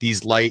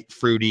these light,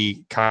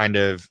 fruity kind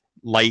of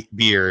light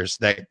beers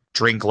that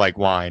drink like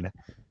wine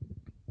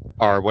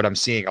are what I'm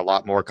seeing a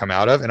lot more come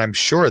out of. And I'm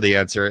sure the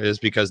answer is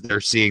because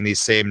they're seeing these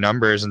same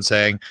numbers and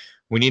saying,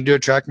 we need to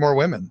attract more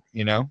women,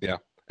 Yeah.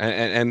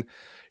 And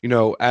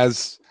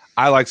as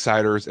I like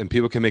ciders, and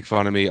people can make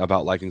fun of me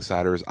about liking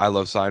ciders. I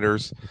love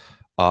ciders.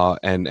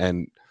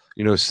 And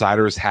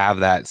ciders have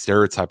that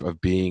stereotype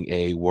of being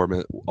a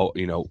woman,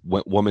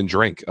 woman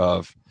drink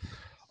of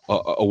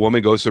a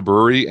woman goes to a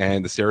brewery,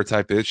 and the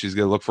stereotype is she's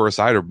going to look for a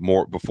cider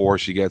more before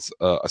she gets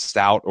a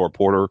stout or a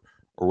porter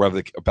or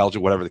whatever a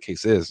Belgian, whatever the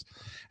case is.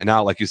 And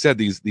now, like you said,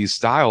 these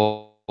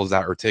styles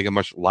that are taking a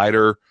much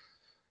lighter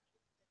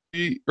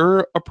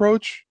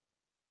approach,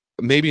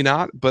 maybe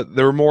not, but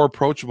they're more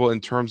approachable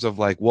in terms of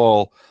like,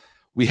 well,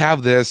 we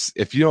have this.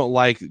 If you don't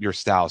like your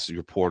stouts,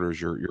 your porters,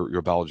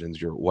 your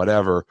Belgians, your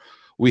whatever,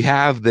 we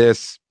have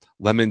this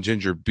lemon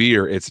ginger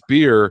beer. It's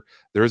beer.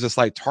 There is a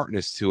slight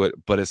tartness to it,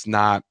 but it's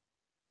not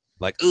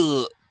like,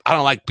 ugh, I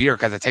don't like beer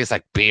because it tastes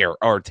like beer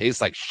or it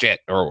tastes like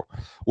shit or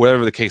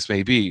whatever the case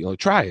may be.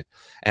 Try it.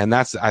 And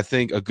that's, I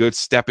think, a good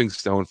stepping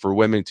stone for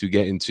women to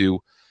get into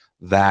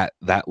that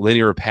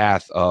linear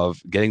path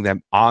of getting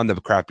them on the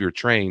craft beer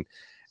train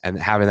and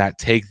having that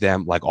take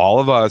them, like all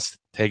of us,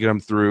 taking them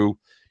through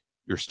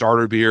your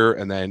starter beer,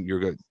 and then you're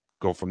going to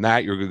go from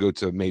that. You're going to go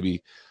to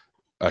maybe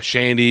a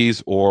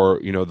Shandy's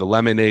or, the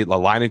lemonade, the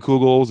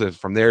Leinenkugels. And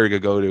from there, you're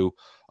going to go to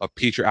a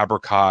peach or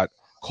apricot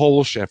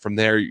Kolsch, and from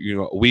there,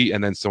 wheat,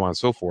 and then so on and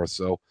so forth.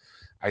 So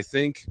I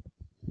think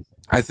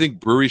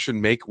breweries should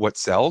make what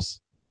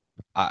sells.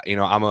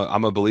 I'm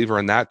a believer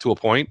in that to a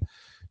point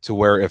to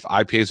where if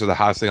IPAs are the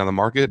hottest thing on the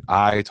market,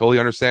 I totally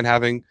understand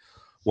having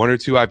one or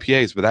two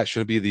IPAs, but that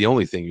shouldn't be the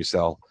only thing you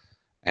sell.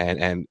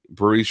 And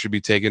breweries should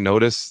be taking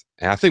notice.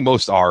 And I think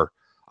most are.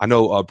 I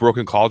know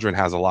Broken Cauldron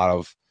has a lot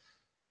of,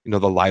 the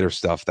lighter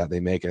stuff that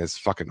they make, and it's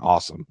fucking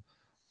awesome.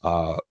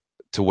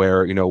 To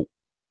where,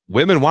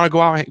 women want to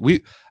go out.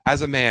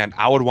 As a man,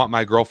 I would want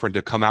my girlfriend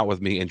to come out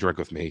with me and drink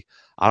with me.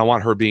 I don't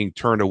want her being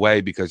turned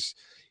away because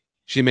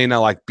she may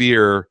not like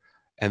beer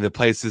and the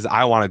places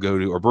I want to go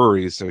to are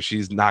breweries, so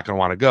she's not going to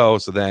want to go.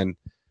 So then,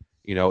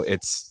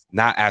 it's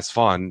not as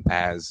fun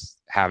as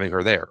having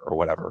her there or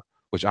whatever,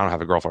 which I don't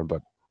have a girlfriend,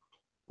 but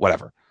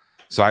whatever.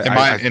 So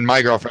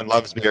my girlfriend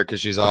loves beer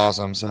because she's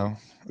awesome. So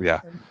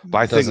yeah, but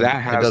I think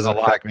that has it doesn't a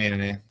lot. affect me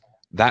any.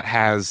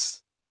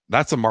 That's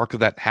a market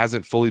that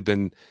hasn't fully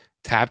been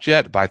tapped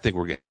yet, but I think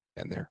we're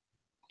getting there.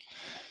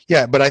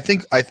 Yeah, but I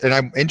think and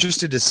I'm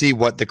interested to see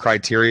what the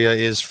criteria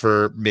is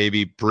for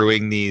maybe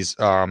brewing these,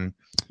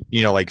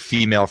 like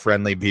female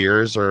friendly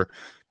beers, or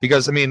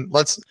because I mean,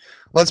 let's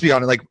be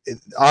honest. Like,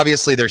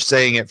 obviously, they're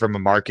saying it from a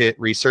market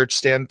research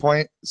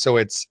standpoint, so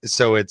it's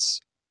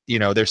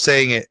they're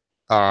saying it.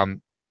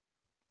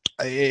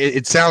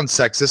 It sounds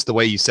sexist the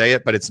way you say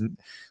it, but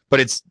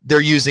it's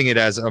they're using it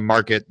as a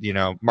market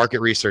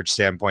research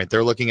standpoint.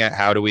 They're looking at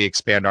how do we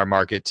expand our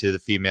market to the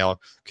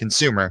female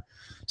consumer.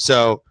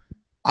 So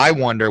I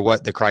wonder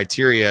what the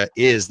criteria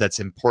is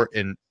that's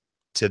important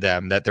to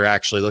them that they're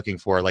actually looking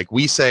for. Like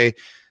we say,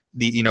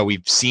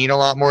 we've seen a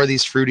lot more of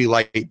these fruity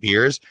light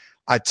beers.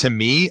 To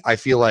me, I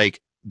feel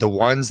like the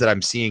ones that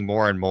I'm seeing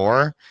more and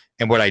more,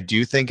 and what I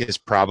do think is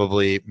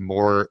probably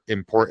more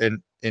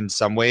important in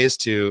some ways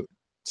to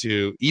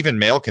even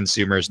male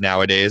consumers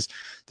nowadays,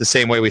 the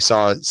same way we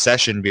saw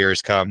session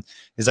beers come,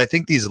 is I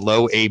think these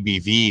low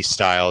ABV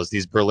styles,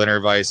 these Berliner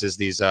Weisses,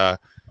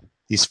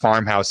 these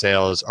farmhouse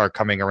ales are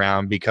coming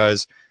around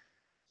because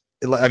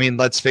I mean,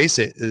 let's face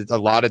it, a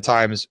lot of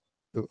times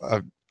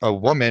a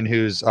woman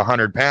who's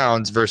 100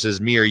 pounds versus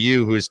me or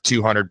you who's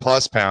 200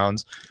 plus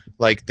pounds,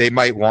 like they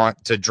might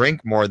want to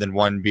drink more than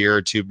one beer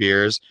or two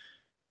beers.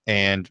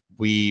 And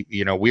we're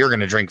going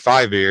to drink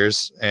 5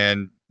 beers.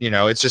 And,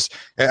 it's just,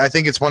 I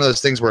think it's one of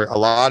those things where a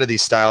lot of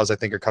these styles I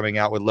think are coming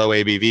out with low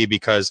ABV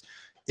because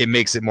it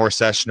makes it more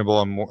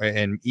sessionable and more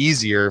and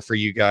easier for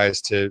you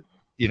guys to,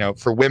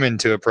 for women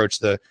to approach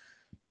the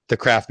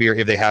craft beer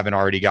if they haven't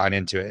already gotten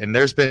into it. And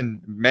there's been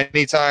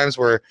many times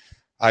where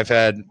I've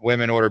had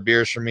women order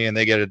beers from me and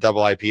they get a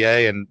double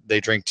IPA and they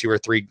drink 2 or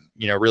 3,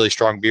 really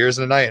strong beers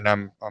in a night.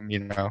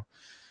 And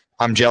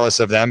I'm jealous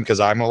of them because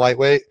I'm a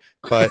lightweight,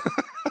 but,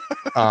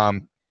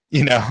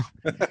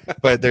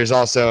 but there's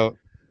also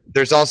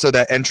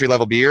that entry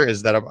level beer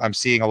is that I'm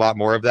seeing a lot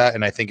more of that.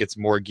 And I think it's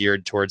more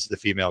geared towards the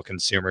female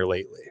consumer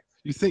lately.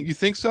 You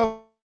think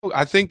so?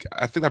 I think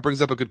that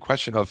brings up a good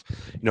question of,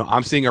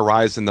 I'm seeing a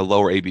rise in the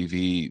lower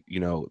ABV,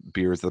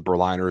 beers, the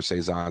Berliner,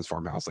 Saisons,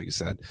 Farmhouse, like you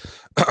said,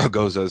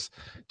 Gozas.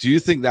 Do you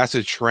think that's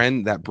a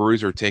trend that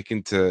breweries are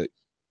taking to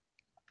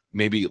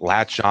maybe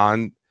latch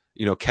on,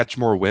 catch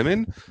more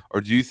women? Or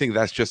do you think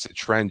that's just a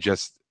trend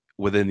just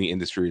within the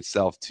industry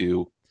itself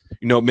to,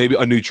 maybe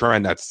a new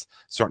trend that's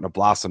starting to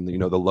blossom, the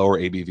lower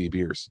ABV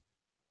beers?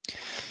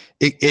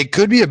 It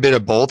could be a bit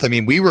of both. I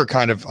mean, we were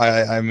kind of,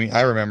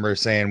 I remember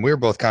saying we were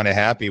both kind of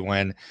happy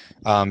when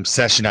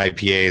session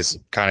IPAs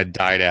kind of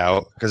died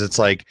out because it's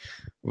like,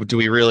 do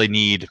we really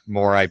need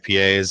more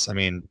IPAs? I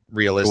mean,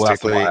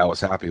 realistically, well, I was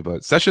happy,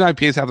 but session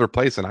IPAs have their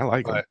place and I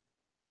like them.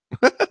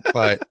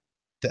 But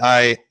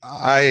I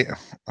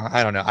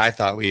don't know. I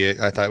thought we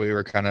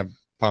were kind of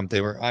pumped.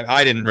 They were,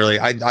 I didn't really,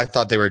 I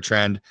thought they were a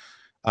trend.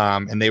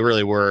 And they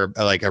really were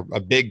like a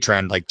big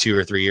trend like 2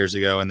 or 3 years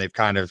ago. And they've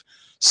kind of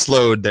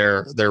slowed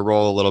their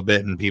role a little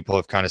bit and people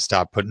have kind of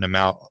stopped putting them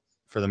out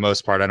for the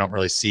most part. I don't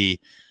really see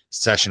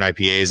session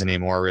IPAs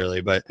anymore really,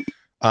 but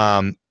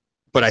I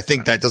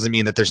think that doesn't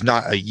mean that there's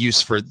not a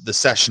use for the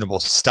sessionable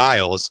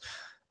styles.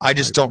 I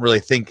just don't really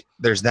think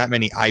there's that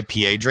many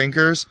IPA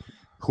drinkers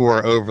who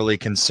are overly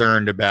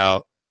concerned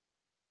about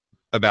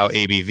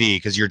ABV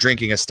because you're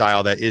drinking a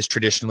style that is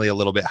traditionally a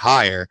little bit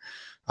higher.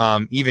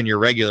 Even your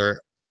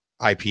regular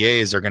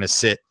IPAs are going to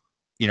sit,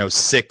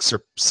 6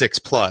 or 6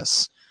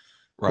 plus.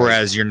 Right.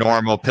 Whereas your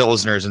normal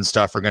Pilsners and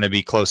stuff are going to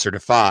be closer to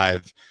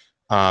 5.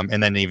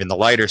 And then even the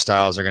lighter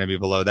styles are going to be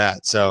below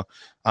that. So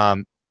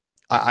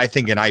I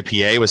think an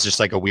IPA was just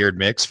like a weird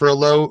mix for a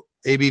low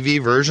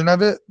ABV version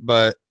of it.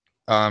 But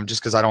just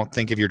because I don't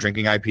think if you're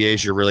drinking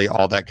IPAs, you're really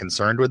all that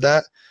concerned with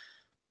that.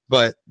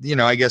 But,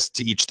 I guess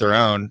to each their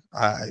own.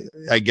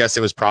 I guess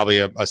it was probably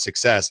a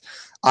success.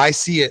 I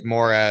see it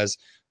more as,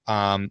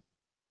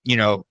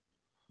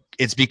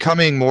 it's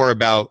becoming more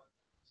about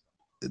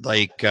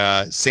like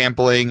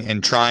sampling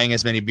and trying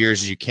as many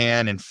beers as you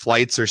can, and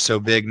flights are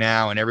so big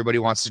now and everybody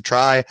wants to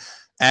try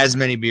as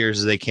many beers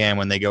as they can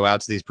when they go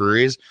out to these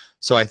breweries.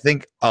 So I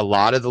think a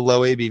lot of the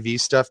low ABV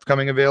stuff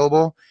coming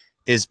available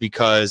is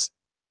because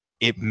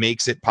it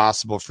makes it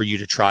possible for you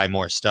to try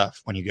more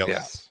stuff when you go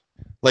out.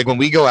 Like when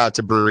we go out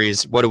to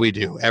breweries, what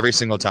do? Every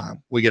single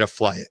time we get a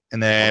flight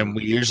and then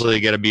we usually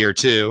get a beer or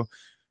two.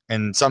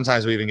 And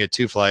sometimes we even get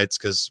 2 flights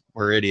because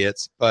we're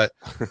idiots. But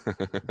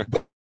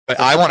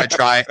I want to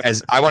try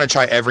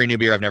every new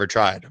beer I've never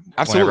tried.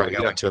 Absolutely, whenever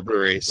I go into a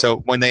brewery. So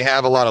when they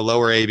have a lot of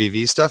lower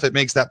ABV stuff, it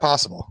makes that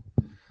possible.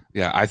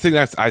 Yeah, I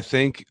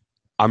think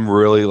I'm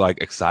really like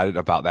excited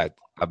about that,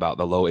 about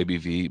the low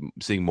ABV,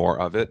 seeing more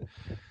of it,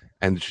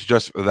 and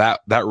just for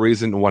that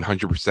reason,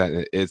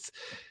 100%. It's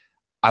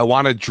I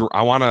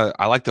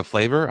like the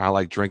flavor. I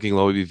like drinking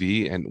low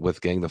ABV and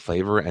with getting the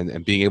flavor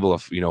and being able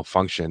to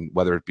function,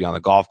 whether it be on the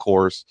golf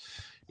course,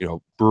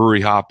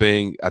 brewery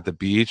hopping at the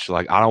beach.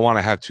 Like I don't want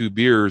to have 2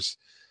 beers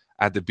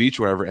at the beach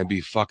or whatever and be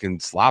fucking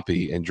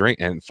sloppy and drink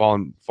and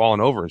falling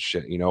over and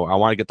shit. I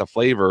want to get the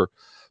flavor,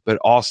 but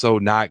also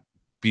not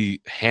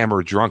be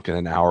hammered drunk in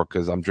an hour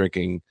because I'm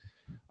drinking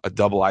a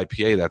double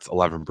IPA that's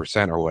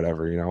 11% or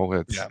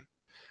whatever.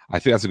 I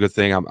think that's a good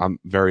thing. I'm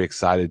very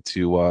excited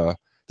to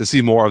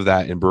see more of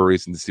that in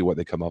breweries and to see what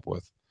they come up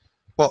with.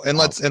 Well, and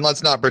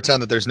let's not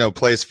pretend that there's no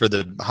place for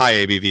the high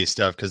ABV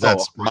stuff because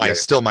that's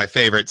still my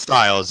favorite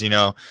styles,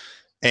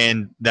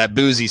 and that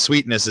boozy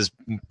sweetness is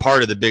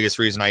part of the biggest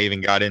reason I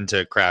even got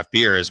into craft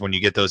beer is when you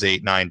get those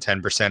 8, 9,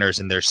 10%ers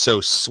and they're so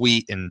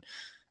sweet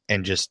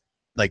and just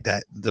like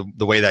that,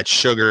 the way that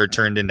sugar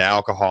turned into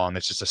alcohol and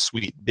it's just a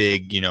sweet,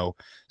 big,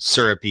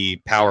 syrupy,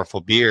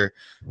 powerful beer.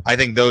 I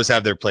think those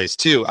have their place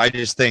too. I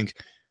just think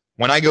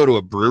when I go to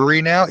a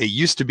brewery now, it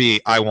used to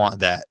be, I want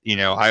that,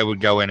 I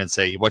would go in and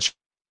say, what's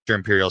your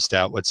imperial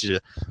stout?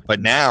 But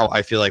now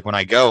I feel like when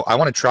I go, I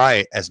want to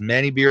try as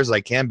many beers as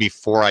I can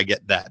before I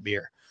get that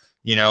beer,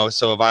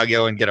 so if I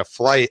go and get a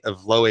flight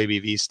of low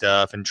ABV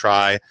stuff and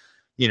try,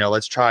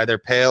 let's try their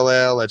pale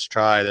ale, let's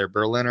try their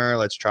Berliner,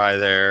 let's try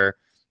their,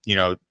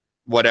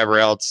 whatever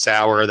else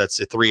sour that's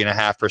a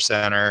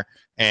 3.5%er,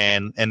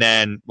 and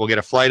then we'll get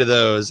a flight of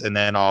those, and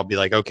then I'll be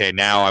like, okay,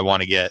 now I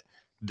want to get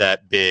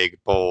that big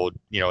bold,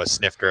 a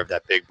snifter of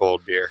that big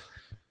bold beer.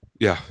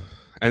 Yeah.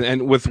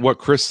 And with what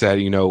Chris said,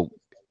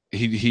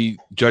 he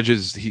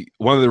judges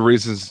one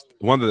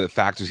of the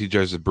factors he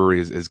judges the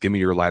brewery is give me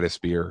your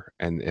lightest beer,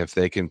 and if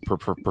they can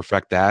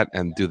perfect that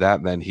and do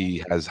that, then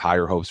he has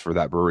higher hopes for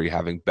that brewery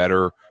having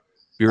better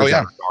beers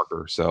that are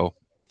darker. So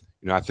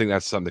I think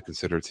that's something to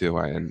consider too,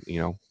 and it's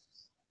a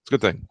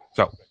good thing.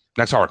 So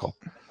next article.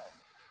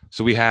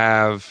 So we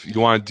have, you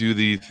want to do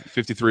the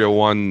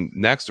 5301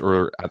 next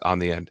or on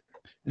the end?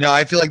 No,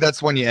 I feel like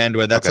that's one you end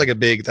with. That's Okay.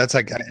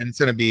 and it's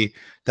going to be,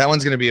 that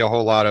one's going to be a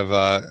whole lot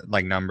of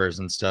like numbers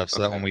and stuff.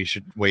 So that one we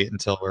should wait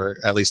until we're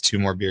at least 2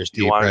 more beers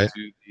You deep, want right?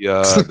 to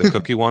do the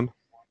cookie one?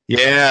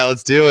 Yeah,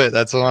 let's do it.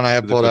 That's the one I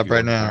have pulled up right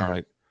one. now.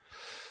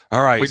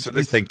 All right. We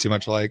think too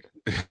much alike.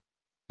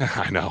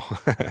 I know.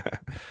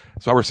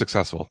 That's why we're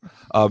successful.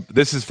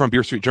 This is from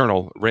Beer Street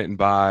Journal, written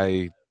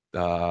by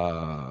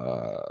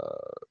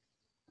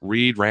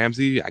Reed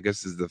Ramsey, I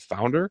guess is the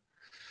founder.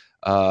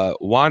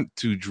 Want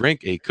to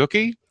drink a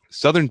cookie?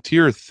 Southern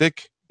Tier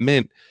Thick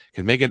Mint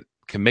can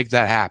make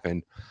that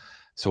happen.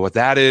 So what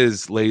that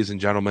is, ladies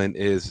and gentlemen,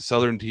 is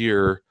Southern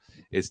Tier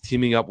is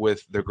teaming up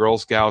with the Girl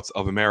Scouts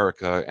of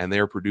America, and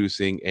they're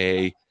producing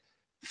a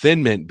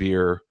Thin Mint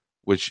beer,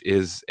 which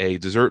is a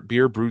dessert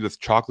beer brewed with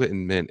chocolate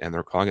and mint, and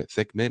they're calling it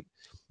Thick Mint,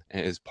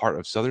 and is part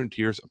of Southern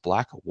Tier's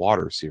Black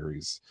Water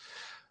series.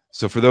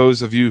 So for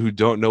those of you who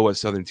don't know what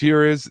Southern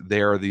Tier is,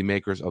 they are the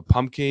makers of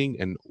Pumpkin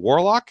and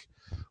Warlock,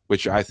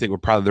 which I think were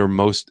probably their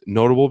most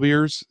notable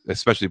beers,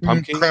 especially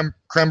Pumpkin.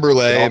 Creme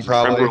brulee,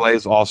 probably. Creme brulee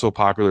is also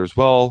popular as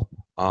well.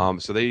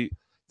 So they,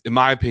 in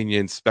my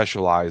opinion,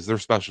 specialize. Their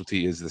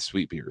specialty is the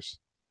sweet beers.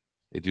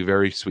 They do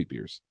very sweet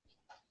beers.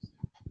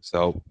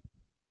 So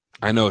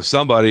I know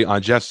somebody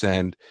on Jeff's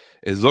end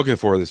is looking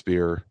for this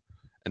beer,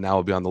 and now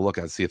I'll be on the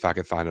lookout to see if I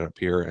can find it up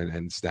here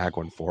and snag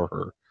one for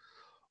her.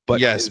 But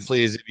yes,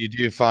 please, if you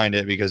do find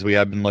it, because we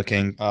have been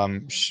looking.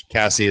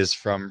 Cassie is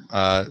from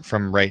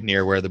right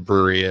near where the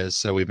brewery is,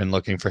 so we've been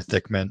looking for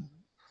Thick Mint.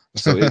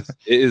 So it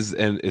is,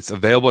 and it's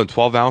available in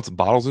 12-ounce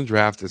bottles and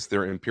draft. It's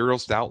their Imperial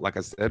Stout, like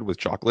I said, with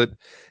chocolate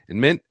and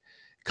mint.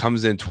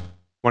 Comes in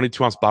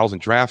 22-ounce bottles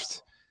and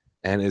draft,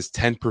 and is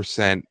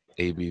 10%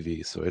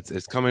 ABV. So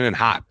it's coming in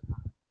hot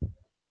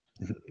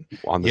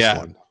on this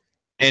one.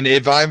 And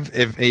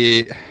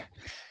the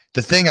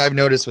thing I've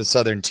noticed with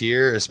Southern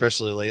Tier,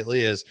 especially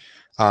lately, is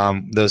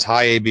those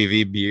high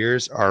ABV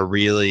beers are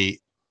really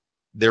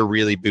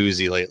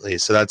boozy lately.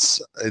 So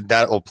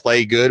that will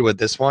play good with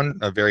this one,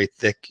 a very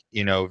thick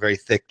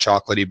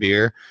chocolatey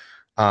beer.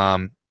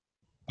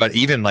 But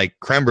even like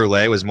creme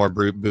brulee was more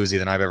boozy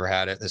than I've ever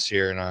had it this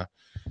year. And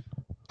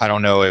I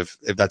don't know if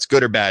that's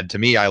good or bad. To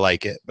me, I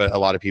like it, but a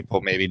lot of people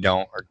maybe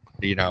don't, or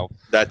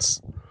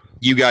that's,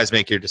 you guys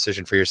make your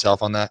decision for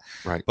yourself on that.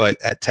 Right.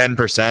 But at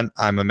 10%,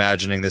 I'm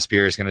imagining this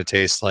beer is going to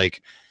taste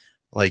like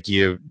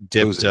you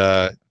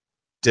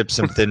dipped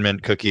some Thin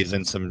Mint cookies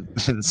in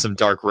some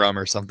dark rum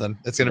or something.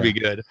 It's going to be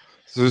good.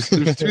 So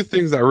there's two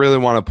things I really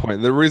want to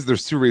point.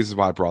 There's two reasons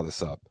why I brought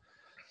this up.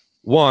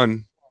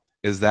 One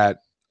is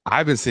that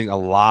I've been seeing a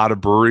lot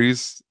of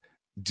breweries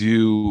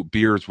do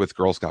beers with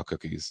Girl Scout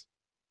cookies.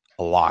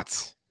 A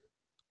lot.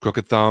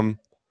 Crooked Thumb,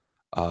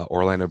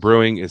 Orlando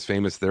Brewing is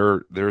famous.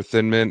 Their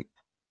Thin Mint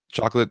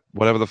chocolate,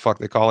 whatever the fuck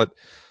they call it.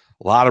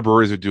 A lot of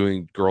breweries are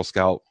doing Girl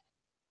Scout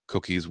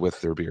cookies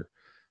with their beer.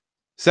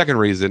 Second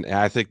reason, and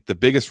I think the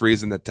biggest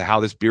reason to how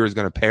this beer is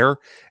going to pair,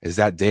 is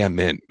that damn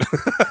mint.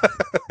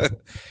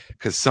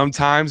 Because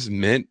sometimes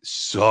mint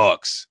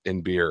sucks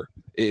in beer.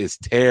 It is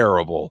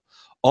terrible.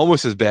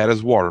 Almost as bad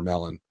as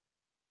watermelon.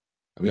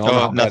 I mean,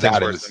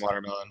 nothing's worse than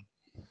watermelon.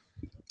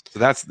 So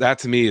that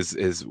to me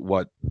is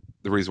what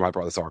the reason why I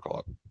brought this article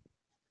up.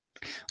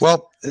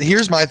 Well,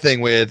 here's my thing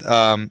with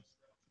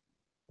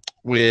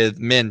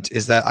mint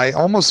is that I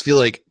almost feel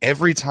like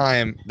every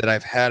time that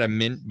I've had a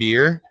mint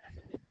beer,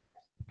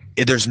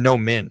 there's no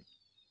mint.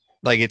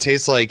 Like it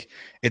tastes like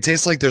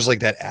there's like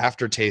that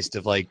aftertaste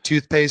of like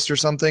toothpaste or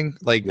something.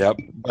 Like, yep.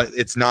 But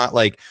it's not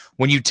like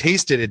when you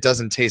taste it, it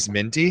doesn't taste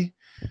minty.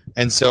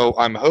 And so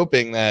I'm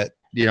hoping that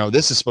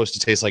this is supposed to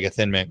taste like a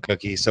Thin Mint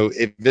cookie. So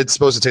if it's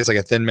supposed to taste like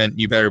a Thin Mint,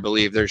 you better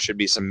believe there should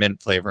be some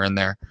mint flavor in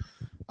there.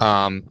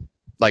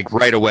 Like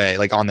right away,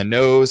 like on the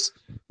nose,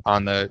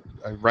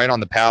 right on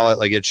the palate,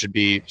 like it should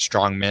be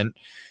strong mint.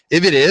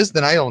 If it is,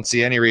 then I don't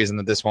see any reason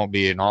that this won't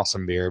be an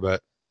awesome beer.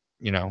 But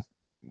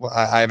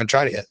I haven't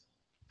tried it yet.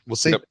 We'll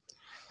see. Yep.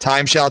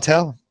 Time shall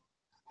tell.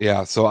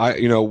 Yeah. So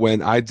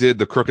when I did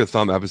the Crooked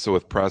Thumb episode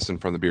with Preston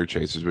from the Beer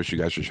Chasers, which you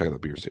guys should check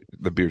out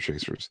the Beer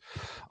Chasers.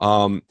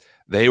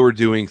 They were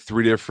doing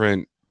 3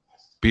 different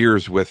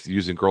beers with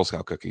using Girl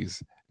Scout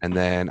cookies. And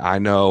then I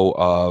know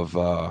of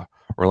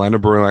Orlando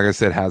Brewing, like I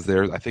said, has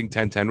theirs. I think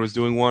 1010 was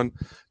doing one.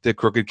 Dick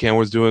Crooked Can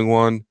was doing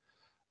one.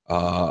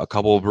 A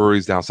couple of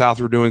breweries down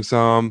south were doing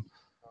some.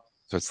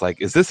 So it's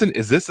like, is this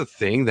a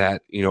thing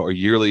that, a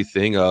yearly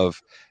thing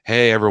of,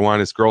 hey,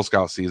 everyone, it's Girl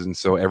Scout season,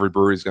 so every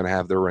brewery is going to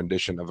have their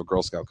rendition of a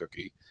Girl Scout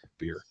cookie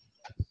beer?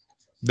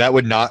 That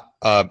would not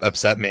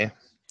upset me.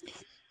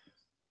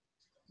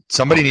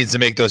 Somebody needs to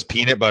make those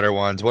peanut butter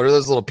ones. What are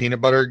those little peanut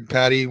butter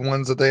patty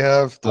ones that they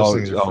have? Those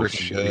things are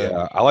freaking good.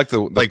 Yeah, I like the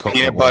Like peanut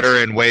coconut butter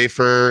ones. and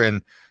wafer,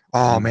 and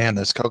oh Mhm. man,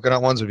 those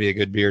coconut ones would be a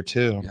good beer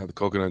too. Yeah, the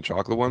coconut and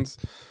chocolate ones.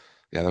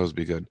 Yeah, those would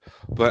be good.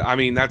 But I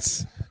mean,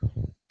 that's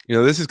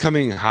this is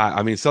coming high.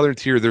 I mean, Southern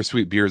Tier, their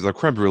sweet beers, the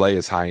creme brulee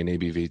is high in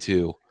ABV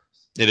too.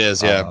 It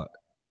is, yeah.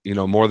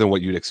 Uh, more than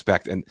what you'd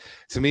expect. And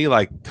to me,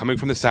 like coming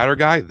from the cider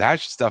guy,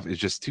 that stuff is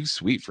just too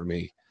sweet for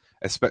me.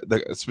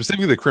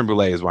 Specifically, the creme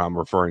brulee is what I'm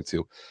referring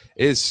to.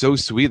 It is so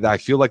sweet that I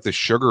feel like the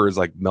sugar is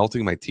like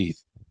melting my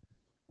teeth.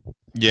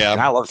 Yeah,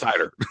 And I love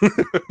cider.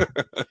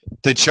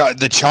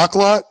 the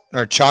chocolate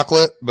or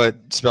chocolate, but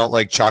spelled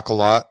like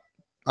chocolat.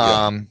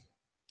 And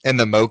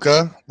the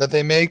mocha that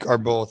they make are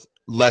both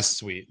less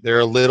sweet. They're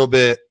a little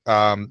bit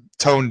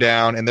toned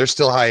down, and they're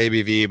still high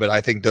ABV. But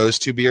I think those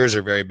two beers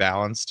are very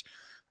balanced.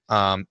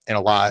 And a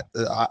lot,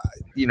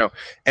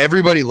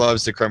 everybody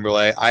loves the creme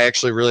brulee. I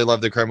actually really love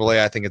the creme brulee.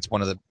 I think it's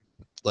one of the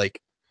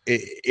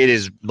it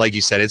is, like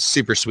you said, it's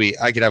super sweet.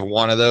 I could have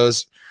one of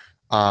those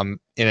in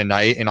a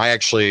night, and I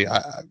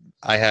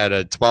had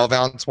a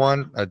 12-ounce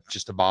one,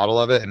 just a bottle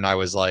of it, and I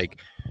was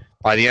like,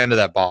 by the end of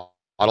that bottle,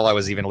 I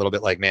was even a little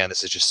bit like, man,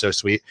 this is just so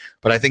sweet.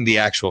 But I think the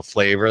actual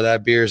flavor of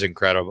that beer is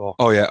incredible.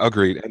 Oh yeah,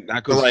 agreed. And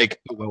that goes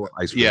well with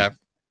ice cream. Yeah,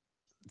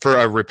 for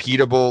a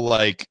repeatable,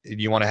 like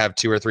you want to have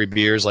 2 or 3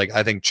 beers, like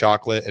I think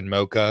chocolate and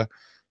mocha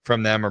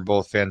from them are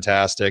both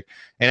fantastic.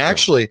 And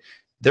actually,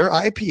 their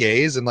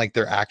IPAs and like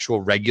their actual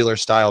regular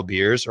style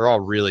beers are all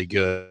really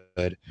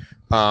good.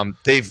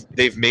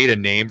 They've made a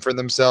name for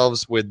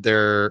themselves with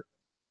their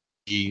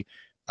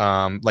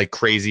like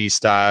crazy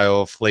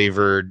style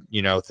flavored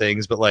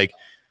things, but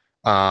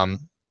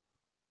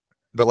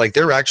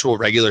their actual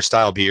regular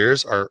style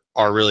beers are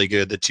really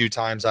good. The 2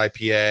 times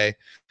IPA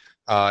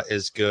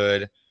is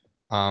good.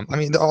 I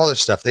mean, all their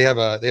stuff. They have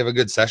a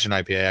good session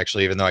IPA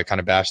actually, even though I kind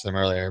of bashed them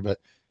earlier, but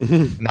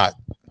not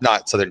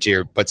Southern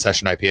Tier, but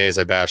session IPAs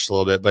I bashed a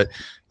little bit. But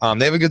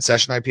they have a good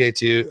session IPA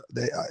too.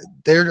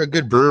 They're a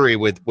good brewery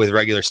with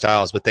regular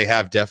styles, but they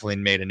have definitely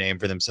made a name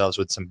for themselves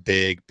with some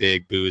big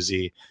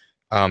boozy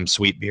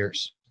sweet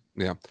beers.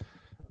 Yeah.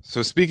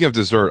 So speaking of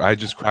dessert, I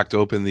just cracked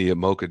open the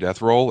Mocha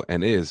Death Roll,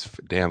 and it is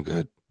damn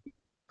good.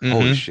 Mm-hmm.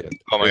 Holy shit!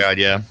 Oh my god,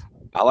 yeah.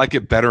 I like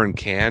it better in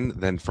can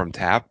than from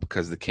tap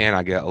because the can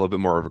I get a little bit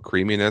more of a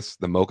creaminess.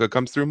 The mocha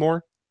comes through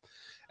more,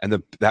 and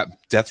that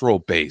Death Roll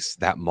base,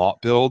 that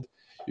malt build,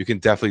 you can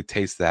definitely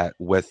taste that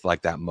with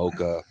like that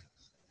mocha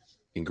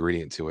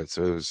ingredient to it.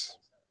 So it was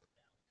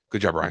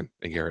good job, Ryan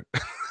and Garrett.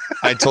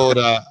 I told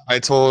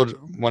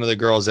one of the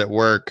girls at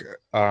work.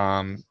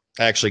 I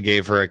actually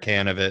gave her a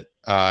can of it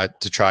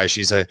to try.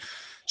 She's a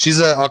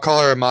I'll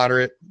call her a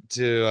moderate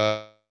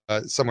to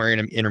somewhere in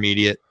an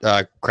intermediate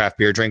craft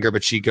beer drinker,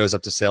 but she goes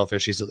up to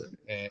Sailfish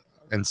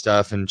and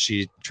stuff, and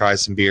she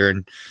tries some beer,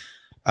 and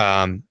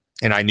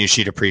I knew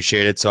she'd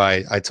appreciate it, so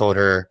I told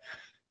her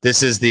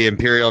this is the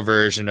imperial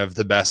version of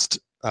the best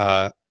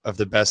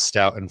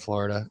stout in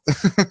Florida.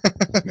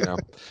 Yeah,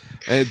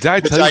 and did I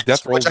tell you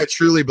Death Roll? Which I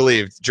truly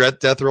believe.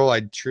 Death Roll, I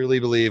truly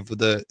believe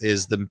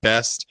is the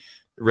best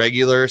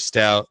regular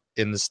stout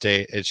in the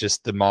state. It's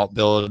just the malt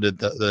build,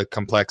 the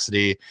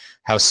complexity,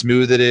 how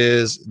smooth it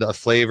is, the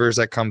flavors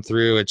that come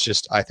through. It's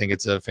just, I think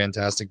it's a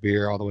fantastic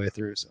beer all the way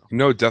through.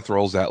 So Death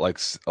Roll's at like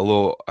a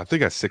little, I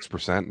think at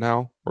 6%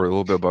 now, or a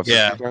little bit above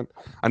 6%.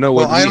 I know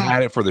when we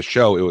had it for the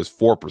show, it was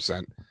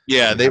 4%.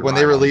 Yeah, when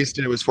they released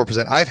it, it was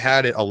 4%. I've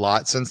had it a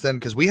lot since then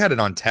because we had it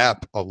on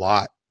tap a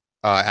lot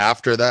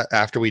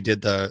after we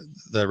did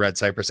the Red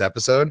Cypress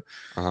episode,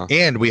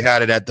 and we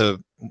had it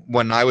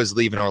when I was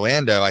leaving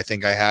Orlando. I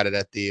think I had it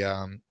at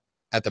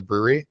the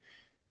brewery,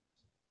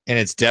 and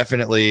it's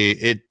definitely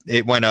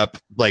it went up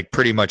like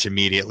pretty much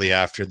immediately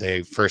after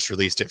they first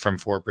released it from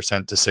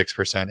 4% to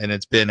 6%, and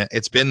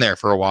it's been there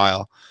for a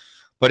while,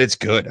 but it's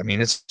good. I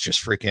mean, it's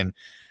just freaking.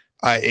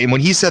 And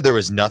when he said there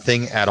was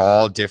nothing at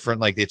all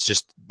different, like it's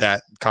just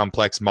that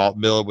complex malt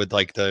bill with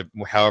like the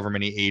however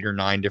many 8 or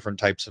 9 different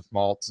types of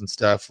malts and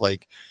stuff,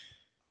 like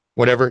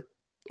whatever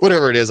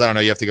it is, I don't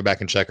know. You have to go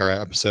back and check our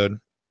episode,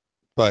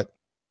 but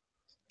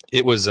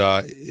it was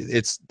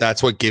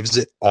that's what gives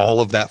it all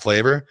of that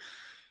flavor.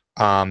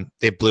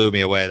 It blew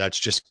me away. That's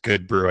just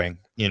good brewing,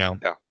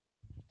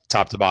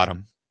 top to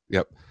bottom.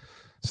 Yep.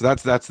 So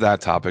that's that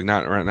topic.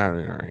 Not right now.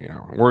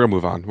 We're gonna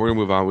move on.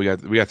 We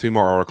got 3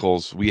 more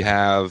articles. We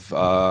have.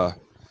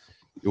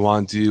 You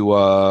want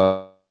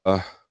to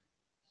do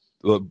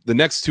the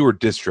next 2 are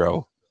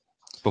distro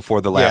before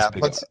the last.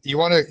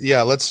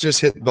 Let's just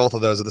hit both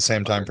of those at the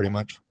same time, pretty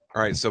much.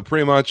 All right. So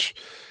pretty much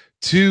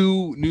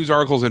 2 news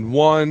articles in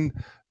one.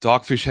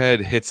 Dogfish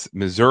Head hits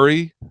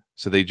Missouri,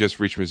 so they just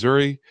reached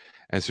Missouri,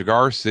 and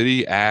Cigar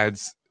City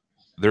adds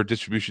their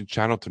distribution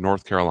channel to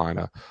North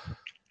Carolina.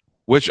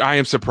 Which I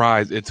am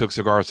surprised it took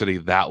Cigar City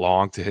that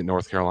long to hit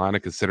North Carolina,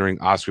 considering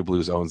Oscar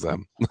Blues owns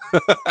them.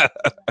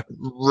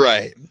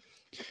 Right.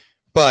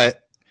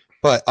 But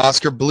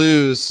Oscar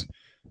Blues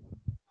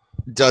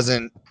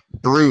doesn't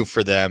brew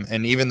for them.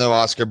 And even though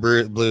Oscar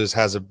Blues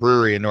has a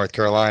brewery in North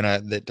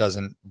Carolina that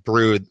doesn't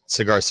brew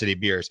Cigar City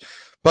beers.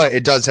 but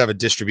it does have a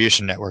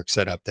distribution network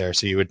set up there,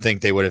 so you would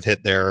think they would have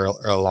hit there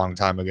a long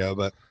time ago.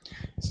 But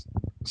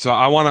So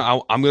I want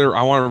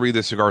to read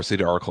the Cigar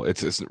City article.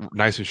 It's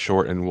nice and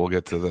short, and we'll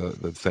get to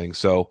the thing.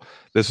 So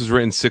this was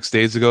written 6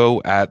 days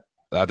ago at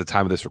the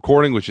time of this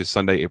recording, which is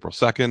Sunday, April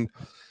 2nd.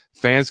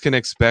 Fans can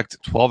expect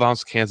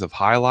 12-ounce cans of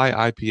High Life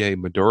IPA,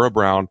 Maduro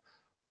Brown,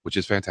 which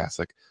is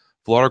fantastic,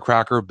 Florida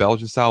Cracker,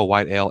 Belgian style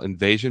white ale,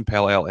 Invasion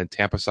Pale Ale, and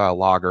Tampa style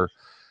lager.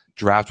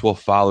 Draft will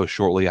follow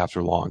shortly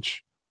after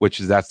launch,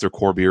 that's their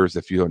core beers.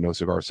 If you don't know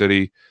Cigar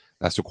City,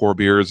 that's the core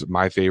beers.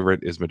 My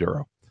favorite is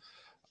Maduro.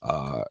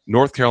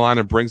 North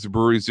Carolina brings the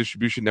brewery's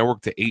distribution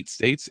network to 8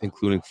 states,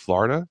 including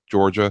Florida,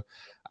 Georgia,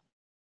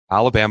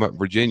 Alabama,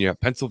 Virginia,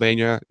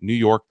 Pennsylvania, New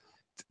York,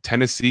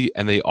 Tennessee,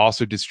 and they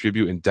also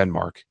distribute in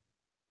Denmark.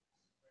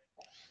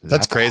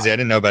 That's crazy. I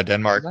didn't know about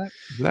Denmark.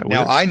 Is that now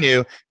weird? I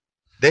knew.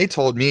 They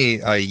told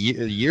me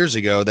years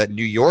ago that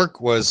New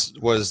York was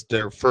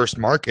their first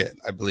market,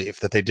 I believe,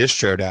 that they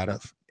distroed out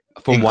of,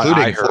 From what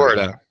I heard.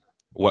 Florida.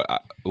 I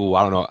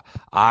don't know.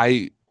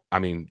 I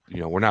mean,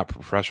 we're not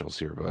professionals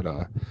here, but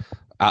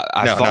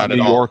I thought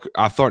New York.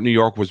 I thought New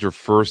York was their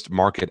first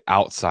market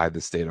outside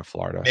the state of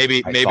Florida.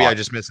 Maybe I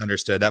just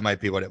misunderstood. That might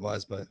be what it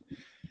was, but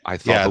I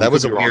thought that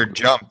was a weird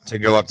jump to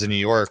go up to New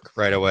York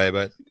right away.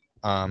 But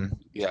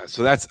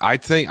so that's I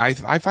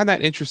find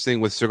that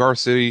interesting with Cigar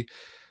City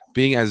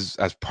being as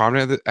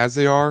prominent as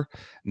they are.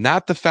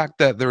 Not the fact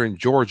that they're in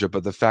Georgia,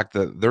 but the fact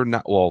that they're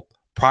not. Well,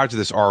 prior to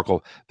this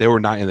article, they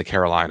were not in the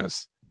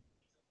Carolinas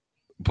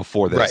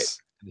before this,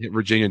 right.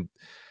 Virginia.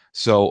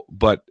 So,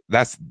 but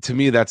to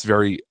me, that's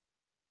very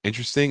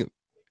interesting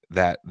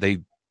that they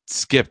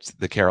skipped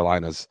the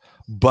Carolinas,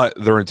 but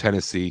they're in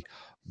Tennessee,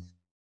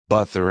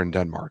 but they're in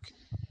Denmark.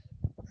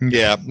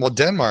 Yeah, well,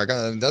 Denmark,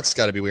 that's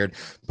got to be weird.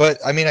 But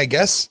I mean, I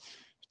guess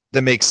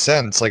that makes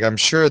sense. Like, I'm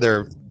sure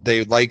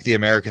they like the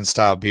American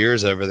style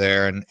beers over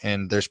there,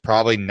 and there's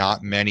probably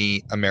not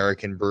many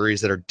American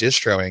breweries that are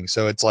distroing.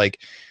 So it's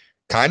like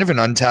kind of an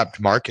untapped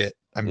market.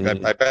 I mean,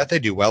 I bet they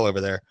do well over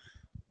there.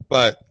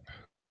 But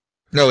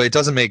no, it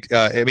doesn't make.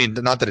 I mean,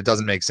 not that it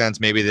doesn't make sense.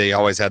 Maybe they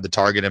always had the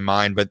target in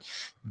mind, but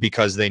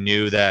because they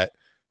knew that,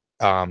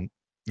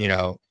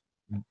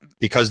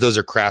 because those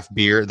are craft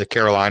beer, the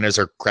Carolinas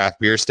are craft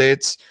beer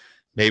states.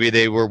 Maybe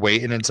they were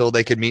waiting until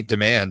they could meet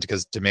demand,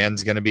 because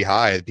demand's going to be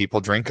high.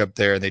 People drink up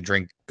there, and they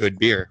drink good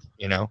beer.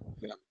 Yeah,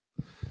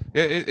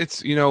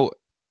 it's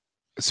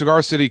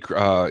Cigar City,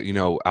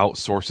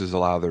 outsources a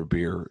lot of their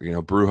beer.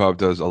 BrewHub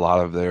does a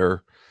lot of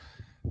their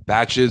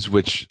batches,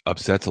 which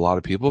upsets a lot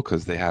of people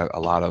because they have a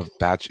lot of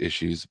batch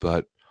issues.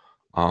 But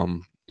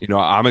I'm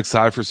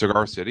excited for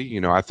Cigar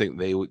City. I think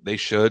they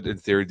should in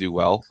theory do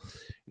well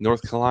in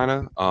North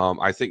Carolina.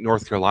 I think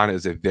North Carolina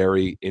is a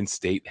very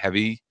in-state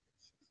heavy.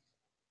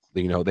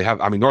 They have.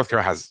 I mean, North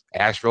Carolina has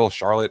Asheville,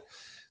 Charlotte.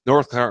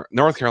 North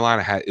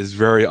Carolina is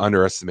very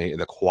underestimated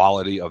the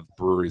quality of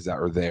breweries that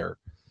are there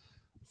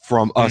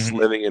from us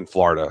living in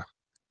Florida.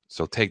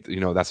 So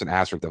that's an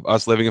asterisk of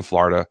us living in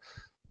Florida.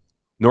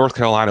 North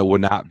Carolina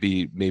would not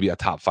be maybe a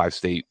top 5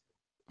 state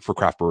for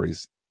craft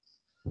breweries,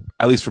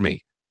 at least for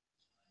me.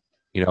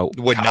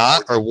 Would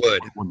not or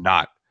would? Would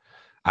not.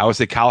 I would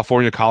say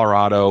California,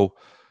 Colorado,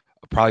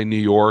 probably New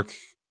York,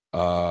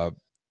 and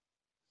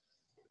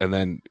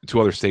then 2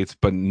 other states,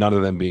 but none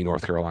of them being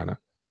North Carolina.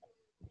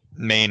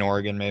 Maine,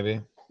 Oregon,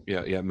 maybe.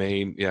 Yeah,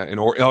 Maine, yeah, and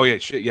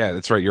yeah,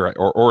 that's right. You're right.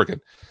 Or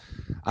Oregon.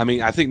 I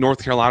mean, I think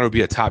North Carolina would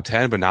be a top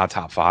 10, but not a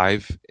top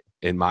 5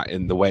 in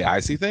the way I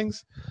see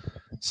things.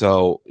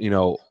 So,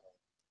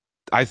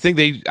 I think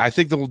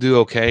they'll do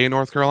okay in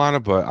North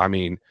Carolina, but I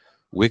mean,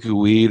 Wicked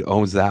Weed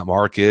owns that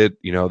market.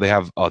 They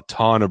have a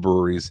ton of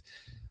breweries,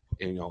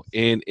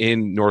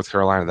 in North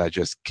Carolina that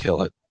just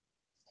kill it.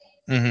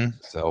 Mm-hmm.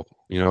 So,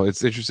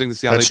 it's interesting to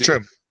see how that's they do.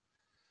 True.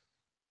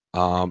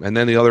 And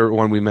then the other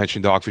one we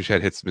mentioned, Dogfish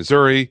Head hits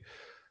Missouri,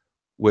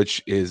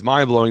 which is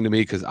mind blowing to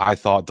me because I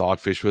thought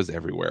Dogfish was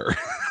everywhere.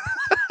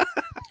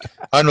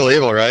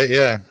 Unbelievable, right?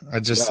 Yeah. I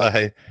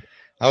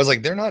was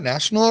like, they're not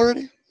national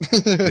already?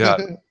 Yeah.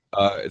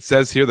 It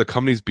says here the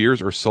company's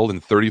beers are sold in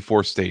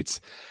 34 states.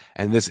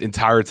 And this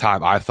entire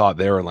time, I thought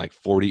they were in like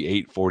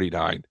 48,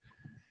 49.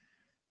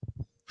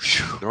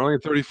 They're only in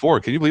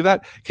 34. Can you believe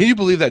that? Can you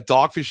believe that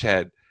Dogfish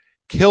Head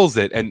kills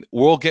it? And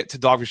we'll get to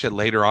Dogfish Head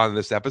later on in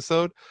this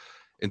episode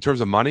in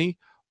terms of money,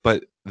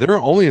 but they're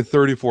only in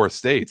 34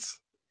 states.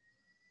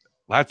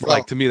 That's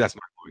to me, that's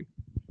my point.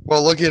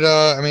 Well, look at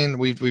I mean,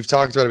 we've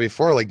talked about it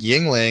before. Like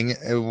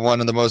Yuengling, one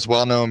of the most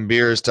well-known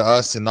beers to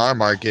us in our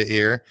market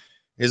here,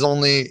 is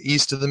only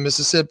east of the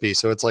Mississippi.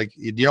 So it's like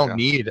you don't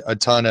need a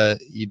ton of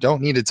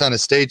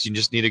states. You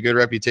just need a good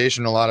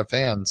reputation, a lot of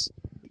fans.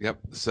 Yep.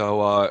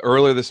 So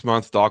earlier this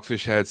month,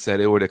 Dogfish Head said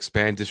it would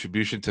expand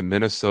distribution to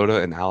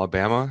Minnesota and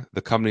Alabama.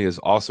 The company is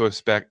also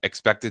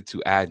expected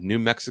to add New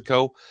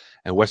Mexico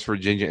and West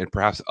Virginia and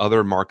perhaps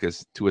other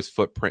markets to its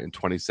footprint in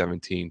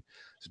 2017.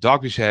 So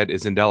Dogfish Head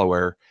is in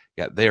Delaware,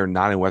 yet they are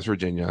not in West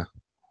Virginia,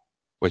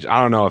 which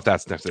I don't know if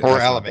that's necessarily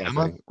or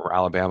Alabama. Or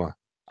Alabama.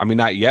 I mean,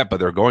 not yet, but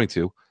they're going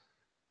to.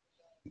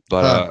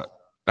 But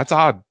that's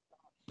odd.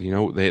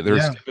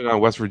 they're stepping on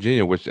West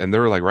Virginia, and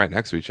they're like right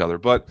next to each other.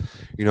 But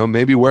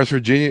maybe West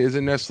Virginia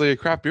isn't necessarily a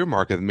craft beer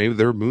market. Maybe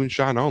they're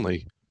moonshine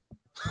only.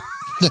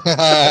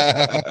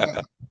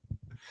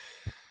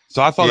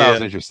 So I thought that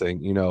was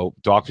interesting.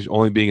 Dogfish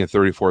only being in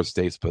 34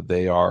 states, but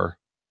they're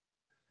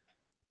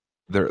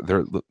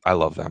I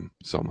love them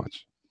so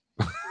much.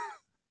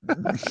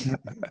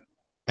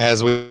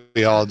 As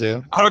we all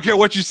do. I don't care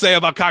what you say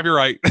about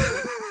copyright.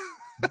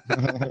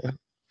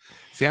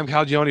 Sam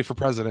Calagione for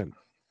president.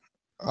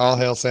 All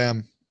hail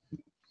Sam.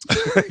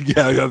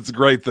 Yeah, that's a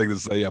great thing to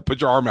say. Yeah,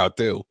 put your arm out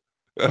too.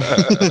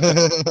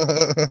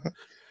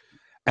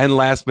 And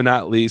last but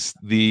not least,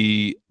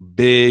 the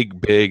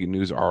big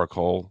news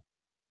article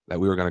that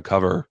we were going to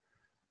cover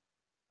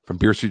from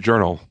Beer Street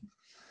Journal.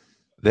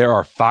 There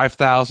are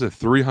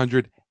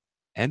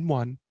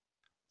 5,301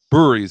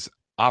 breweries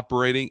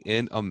operating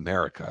in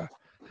America.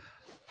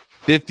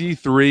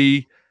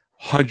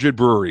 5,300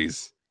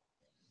 breweries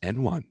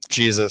and one.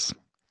 Jesus.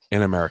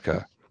 In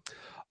America.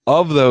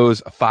 Of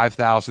those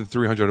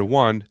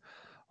 5,301,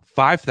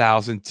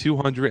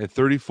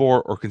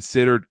 5,234 are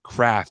considered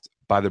craft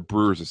by the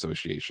Brewers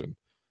Association.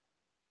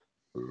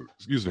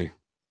 Excuse me.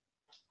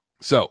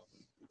 So,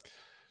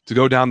 to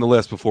go down the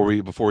list before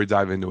we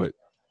dive into it,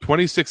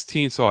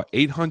 2016 saw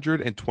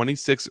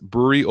 826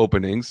 brewery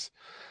openings,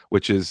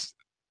 which is,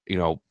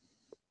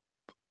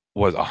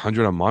 was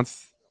 100 a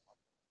month,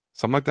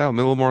 something like that, a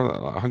little more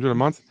than 100 a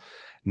month.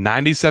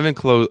 97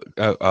 closings.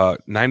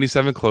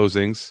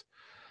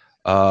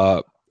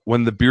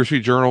 When the Beer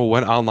Street Journal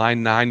went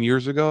online 9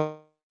 years ago,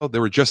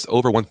 there were just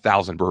over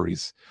 1,000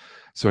 breweries.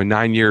 So in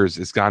 9 years,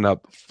 it's gone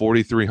up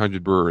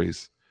 4,300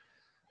 breweries.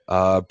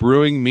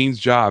 Brewing means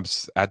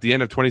jobs. At the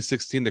end of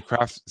 2016, the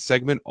craft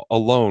segment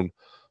alone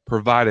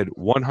provided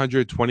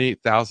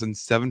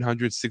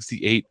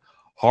 128,768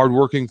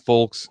 hardworking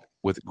folks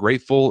with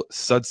grateful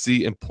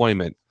sudsy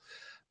employment.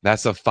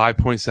 That's a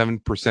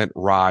 5.7%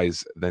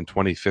 rise than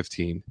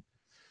 2015.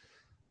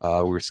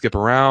 We skip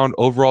around.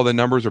 Overall, the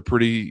numbers are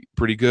pretty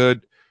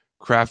good.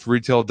 Craft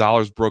retail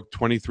dollars broke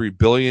 $23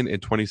 billion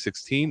in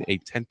 2016, a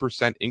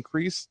 10%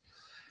 increase.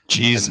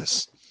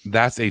 Jesus. And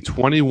that's a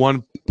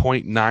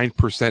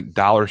 21.9%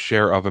 dollar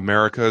share of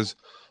America's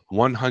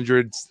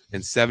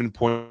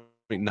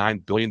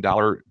 $107.9 billion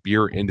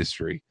beer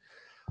industry.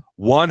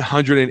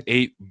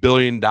 $108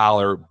 billion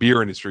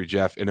beer industry,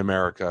 Jeff, in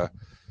America.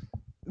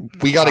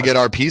 We got to get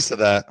our piece of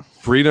that.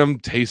 Freedom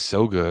tastes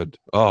so good.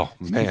 Oh,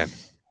 man.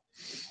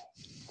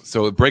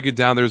 So break it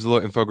down. There's a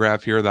little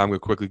infographic here that I'm going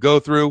to quickly go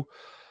through.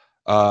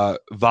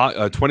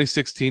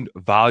 2016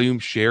 volume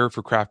share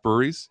for craft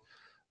breweries.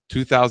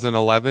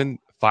 2011,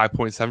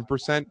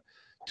 5.7%.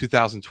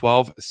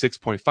 2012,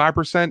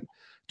 6.5%.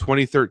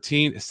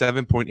 2013,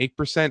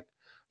 7.8%.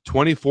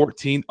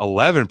 2014,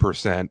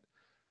 11%.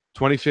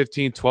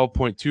 2015,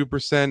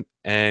 12.2%.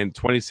 And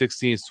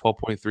 2016 is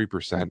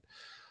 12.3%.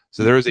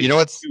 So there is a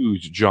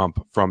huge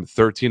jump from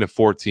 13 to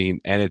 14,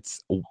 and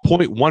it's a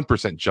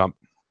 0.1% jump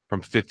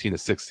from 15 to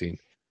 16.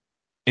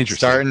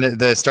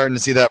 Interesting. Starting to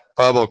see that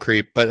bubble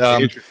creep. But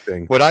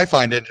interesting. What I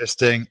find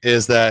interesting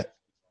is that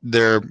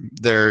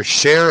their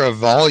share of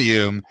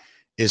volume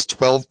is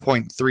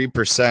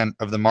 12.3%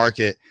 of the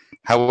market.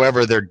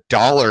 However, their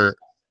dollar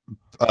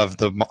total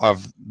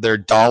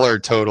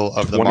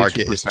of the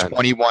market is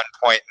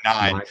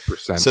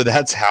 21.9%. So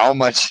that's how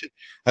much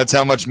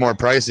more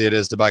pricey it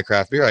is to buy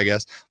craft beer, I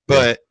guess.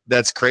 But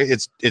that's crazy.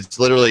 It's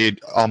literally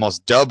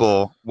almost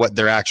double what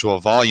their actual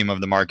volume of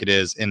the market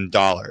is in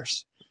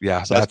dollars.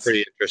 Yeah, so that's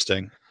pretty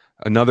interesting.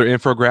 Another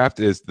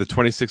infographic is the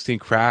 2016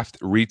 craft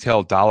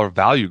retail dollar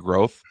value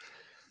growth.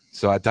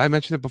 So did I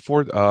mention it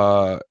before?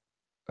 I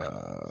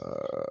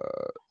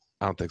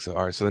don't think so.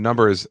 All right. So the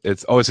number is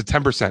it's a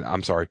 10%.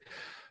 I'm sorry.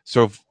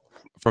 So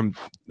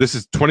this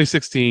is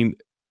 2016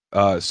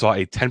 saw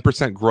a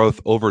 10%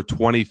 growth over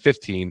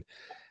 2015.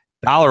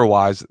 Dollar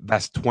wise,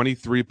 that's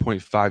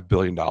 $23.5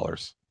 billion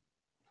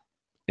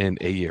in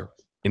a year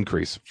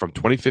increase from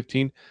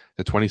 2015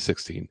 to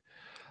 2016.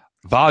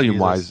 Volume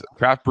wise,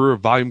 craft brewer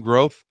volume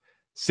growth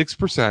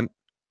 6%,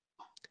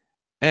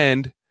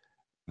 and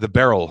the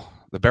barrel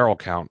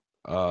count.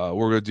 We're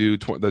going to do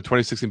the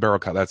 2016 barrel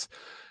count. That's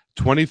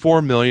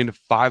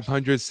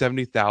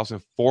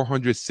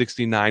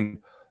 24,570,469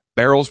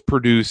 barrels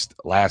produced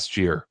last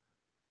year.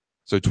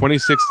 So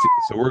 2016.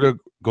 So we're going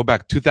to go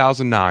back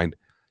 2009,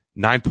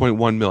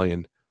 9.1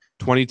 million,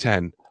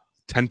 2010,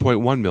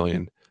 10.1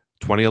 million,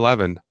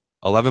 2011,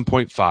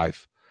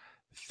 11.5,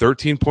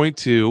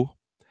 13.2,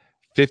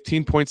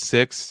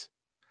 15.6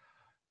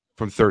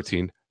 from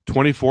 13,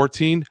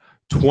 2014,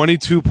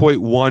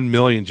 22.1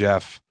 million,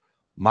 Jeff.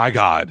 My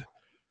God.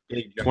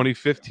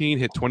 2015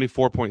 hit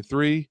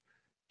 24.3,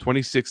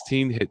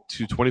 2016 hit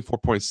to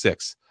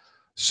 24.6.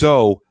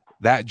 So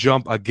that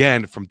jump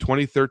again from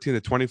 2013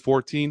 to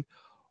 2014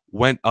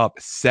 went up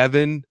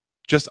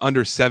just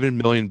under 7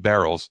 million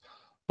barrels.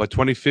 But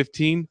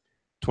 2015,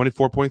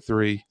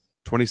 24.3,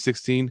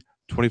 2016,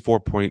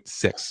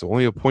 24.6. So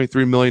only a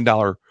 $0.3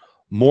 million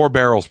more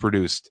barrels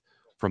produced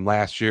from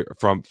last year,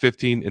 from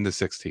 15 into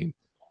 16.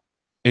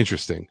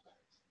 Interesting.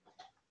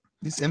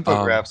 These Um,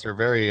 infographics are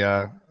very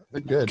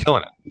good.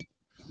 killing it.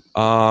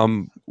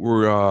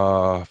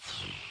 We're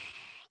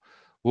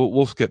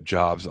we'll skip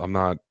jobs. I'm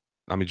not.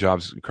 I mean,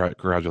 jobs.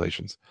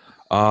 Congratulations.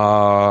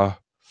 Uh,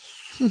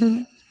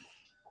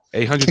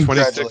 826.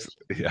 Congratulations.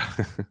 Yeah.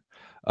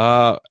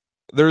 uh,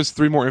 there's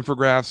three more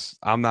infographics.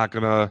 I'm not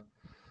gonna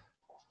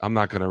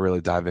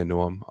really dive into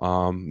them.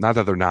 Not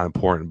that they're not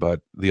important,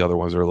 but the other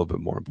ones are a little bit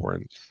more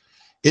important.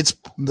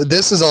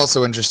 This is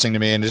also interesting to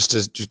me, and just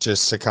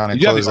to kind of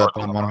You have the close up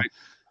article, on up, one. right?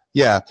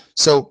 Yeah.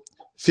 So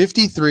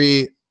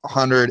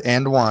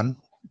 5,301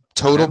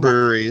 total And one.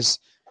 breweries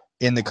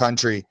in the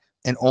country,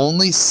 and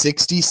only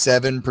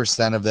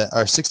 67% of the,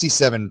 or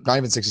 67, not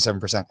even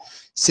 67%,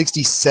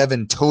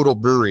 67 total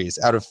breweries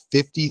out of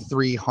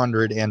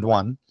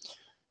 5,301.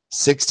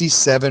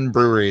 67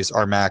 breweries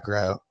are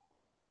macro,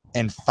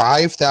 and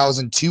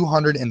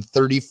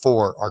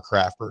 5,234 are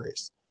craft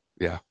breweries.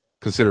 Yeah,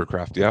 consider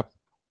craft. Yep.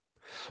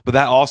 But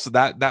that also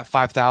that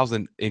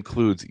 5,000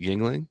 includes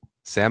Yingling,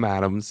 Sam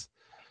Adams,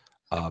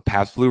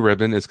 Pabst Blue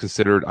Ribbon is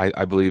considered,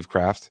 I believe,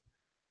 craft.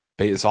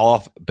 It's all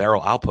off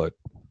barrel output.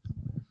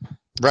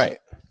 Right.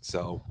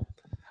 So,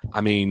 I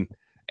mean,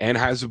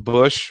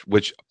 Anheuser-Busch,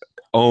 which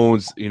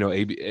owns,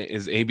 AB,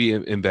 is AB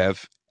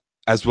InBev,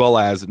 as well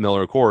as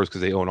Miller Coors,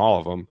 because they own all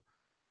of them.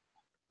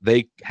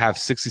 They have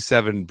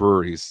 67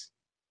 breweries,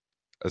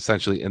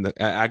 essentially.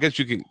 I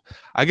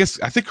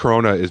think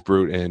Corona is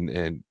brewed in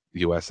the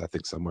U.S., I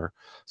think, somewhere.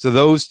 So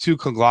those two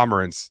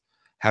conglomerates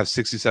have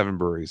 67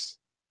 breweries.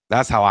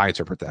 That's how I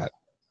interpret that.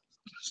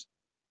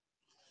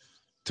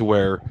 To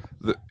where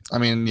I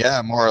mean, yeah,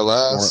 more or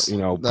less.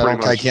 pretty I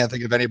much. can't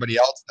think of anybody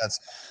else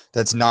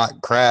that's not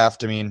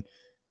craft. I mean,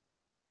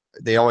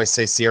 they always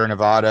say Sierra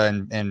Nevada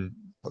and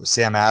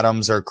Sam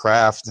Adams are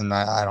craft, and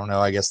I don't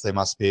know. I guess they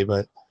must be,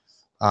 but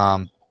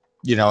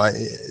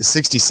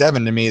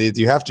 67 to me,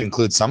 you have to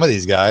include some of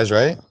these guys,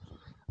 right?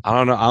 I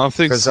don't know. I don't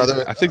think. Because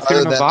I think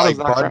Sierra other than Nevada's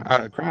like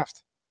not Bud,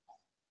 craft.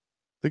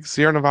 I think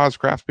Sierra Nevada's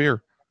craft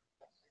beer.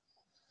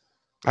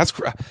 That's.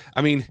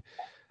 I mean,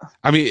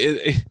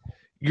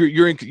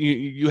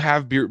 you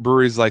have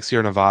breweries like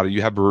Sierra Nevada.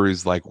 You have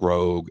breweries like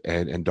Rogue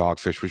and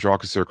Dogfish, which are all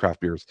considered craft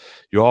beers.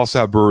 You also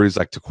have breweries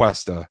like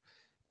Tequesta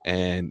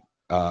and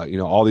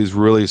all these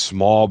really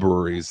small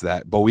breweries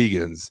that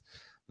Boegans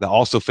that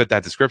also fit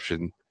that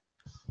description.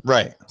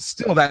 right?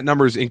 Still, that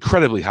number is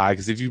incredibly high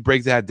because if you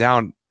break that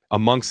down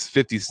amongst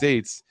 50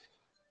 states,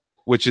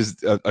 which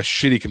is a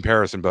shitty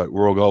comparison, but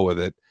we'll go with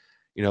it.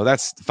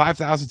 That's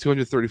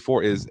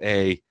 5,234 is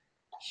a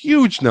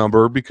huge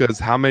number because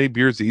how many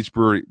beers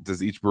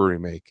does each brewery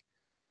make?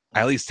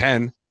 At least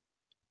 10.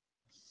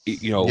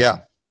 Yeah.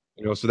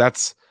 So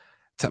that's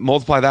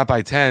multiply that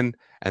by 10,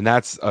 and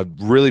that's a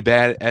really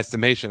bad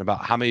estimation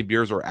about how many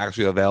beers are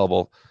actually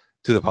available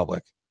to the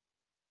public.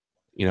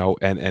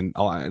 And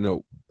I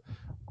know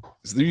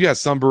so you got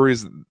some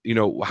breweries.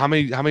 How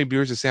many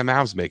beers does Sam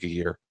Adams make a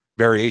year?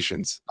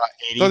 Variations.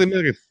 So they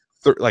 80.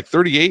 make like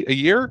 38 a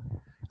year,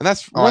 and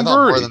that's Oh, I one thought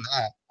more brewery. than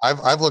that.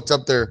 I've looked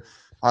up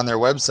on their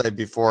website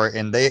before,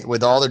 and they,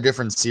 with all their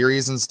different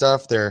series and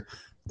stuff, the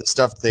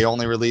stuff they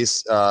only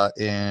release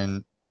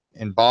in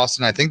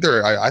Boston. I think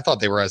I thought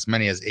they were as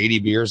many as 80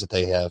 beers that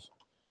they have.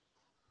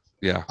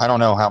 Yeah, I don't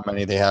know how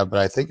many they have, but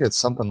I think it's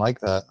something like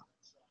that.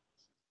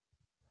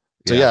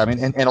 So yeah. yeah, I mean,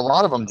 and a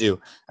lot of them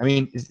do. I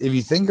mean, if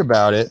you think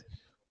about it,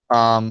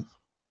 um,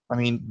 I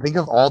mean, think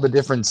of all the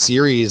different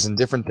series and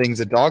different things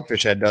that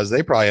Dogfish Head does.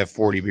 They probably have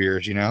 40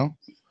 beers,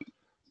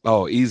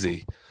 Oh,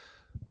 easy.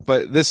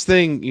 But this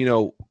thing,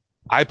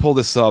 I pulled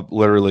this up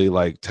literally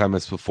like 10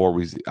 minutes before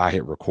I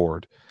hit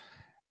record,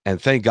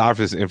 and thank God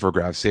for this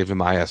infographic saving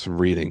my ass from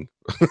reading.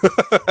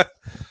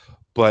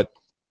 But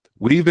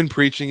we've been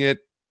preaching it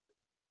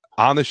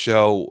on the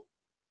show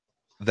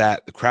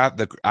that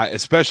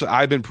especially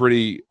I've been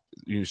pretty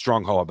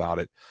strong ho about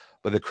it.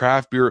 But the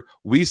craft beer,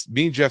 me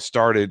and Jeff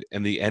started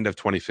in the end of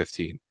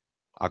 2015.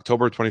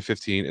 October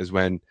 2015 is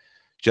when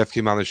Jeff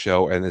came on the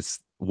show, and it's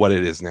what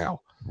it is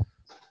now.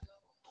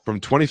 From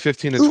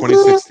 2015 to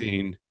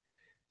 2016,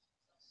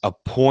 a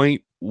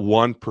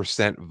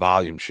 0.1%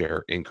 volume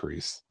share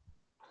increase.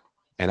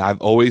 And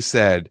I've always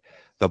said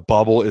the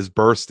bubble is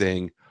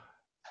bursting,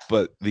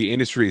 but the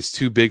industry is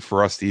too big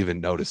for us to even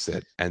notice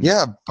it. And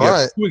Yeah, you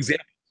have but two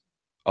examples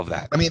of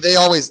that. I mean, they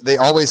always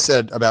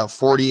said about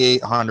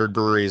 4,800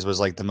 breweries was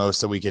like the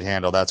most that we could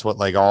handle. That's what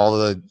like all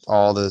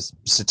the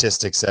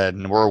statistics said,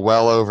 and we're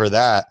well over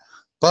that.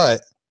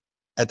 But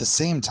at the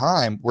same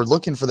time, we're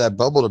looking for that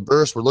bubble to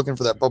burst. We're looking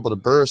for that bubble to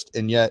burst,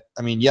 and yet,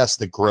 I mean, yes,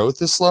 the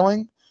growth is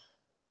slowing,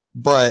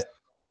 but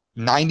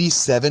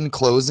 97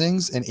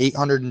 closings and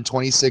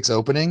 826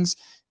 openings,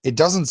 it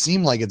doesn't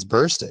seem like it's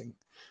bursting.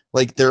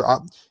 Like there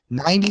are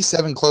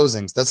 97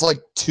 closings. That's like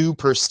two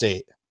per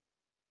state.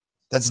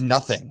 That's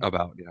nothing.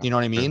 About, yeah. You know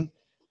what I Sure. mean?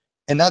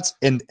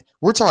 And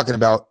we're talking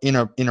about in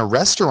a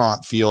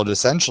restaurant field,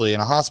 essentially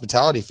in a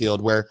hospitality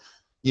field where,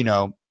 you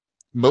know,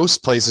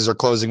 most places are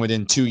closing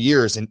within 2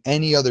 years. In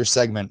any other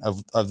segment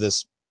of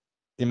this,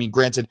 I mean,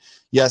 granted,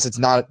 yes, it's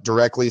not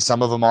directly.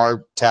 Some of them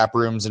are tap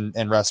rooms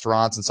and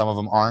restaurants, and some of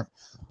them aren't.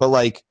 But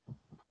like,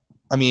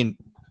 I mean,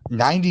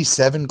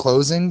 97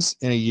 closings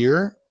in a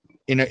year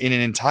in an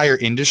entire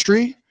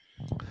industry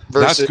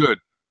That's versus good.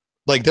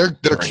 like they're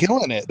Right.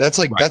 killing it. That's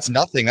like Right. that's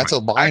nothing. That's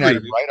Right. a I line agree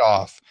item with you. write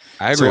off.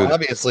 I agree So with it.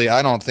 obviously,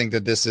 I don't think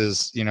that this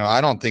is,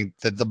 I don't think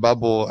that the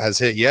bubble has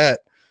hit yet.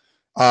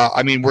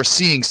 I mean, we're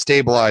seeing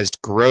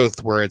stabilized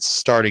growth where it's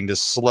starting to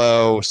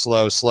slow,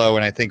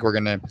 and I think we're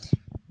going to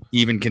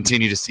even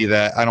continue to see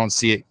that. I don't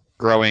see it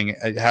growing,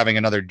 having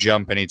another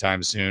jump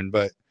anytime soon,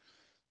 but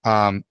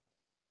um,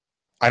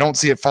 I don't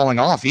see it falling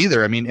off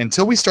either. I mean,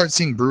 until we start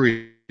seeing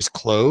breweries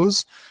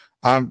close,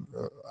 um,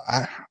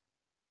 I,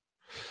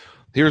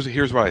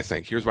 Here's what I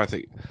think. Here's what I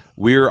think.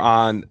 We're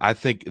on. I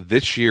think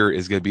this year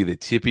is going to be the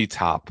tippy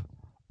top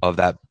of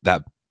that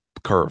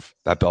curve,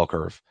 that bell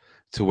curve,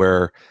 to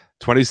where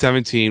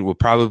 2017 will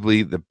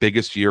probably be the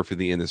biggest year for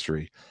the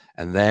industry,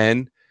 and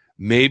then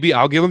maybe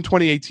I'll give them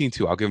 2018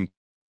 too. I'll give them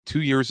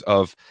 2 years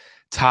of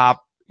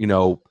top,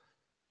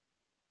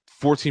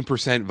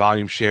 14%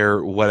 volume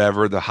share,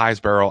 whatever the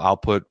highest barrel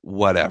output,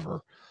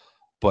 whatever.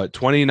 But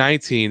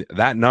 2019,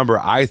 that number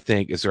I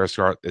think is going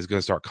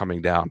to start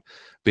coming down.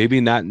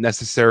 Maybe not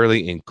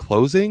necessarily in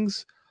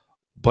closings,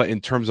 but in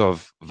terms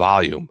of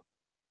volume,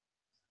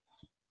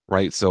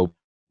 right? So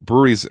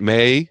breweries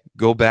may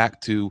go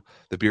back to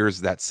the beers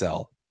that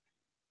sell,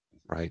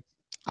 right?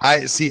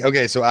 I see.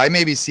 Okay, so I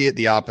maybe see it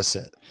the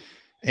opposite.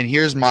 And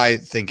here's my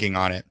thinking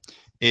on it: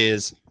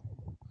 is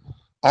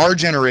our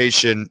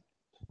generation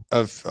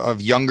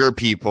of younger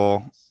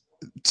people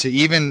to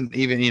even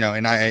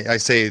and I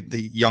say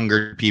the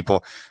younger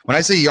people. When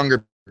I say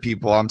younger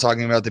people, I'm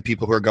talking about the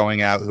people who are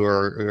going out, who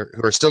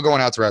are still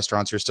going out to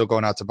restaurants, who are still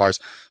going out to bars.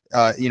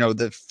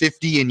 The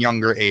 50 and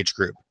younger age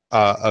group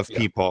of Yeah.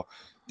 people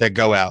that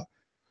go out.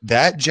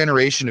 That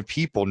generation of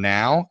people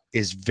now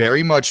is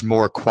very much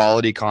more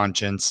quality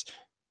conscious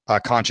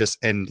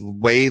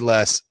and way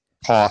less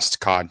cost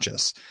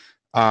conscious.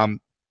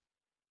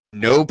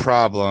 No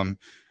problem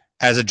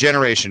as a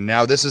generation.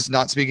 Now, this is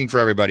not speaking for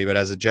everybody, but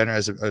as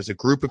a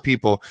group of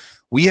people,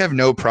 we have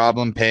no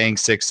problem paying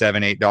 $6,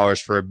 $7,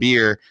 $8 for a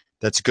beer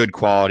that's good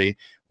quality.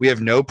 We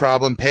have no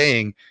problem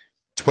paying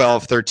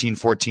 $12, $13,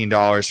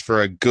 $14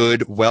 for a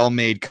good,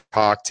 well-made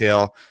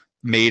cocktail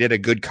made at a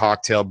good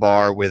cocktail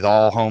bar with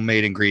all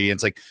homemade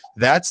ingredients. Like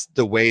that's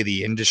the way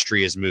the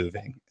industry is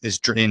moving, is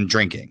in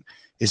drinking.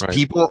 Is Right.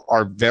 people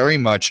are very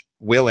much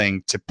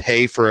willing to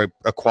pay for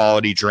a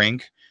quality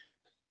drink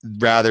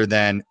rather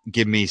than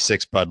give me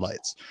 6 Bud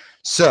Lights.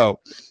 So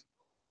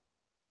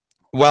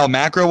while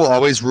macro will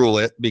always rule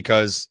it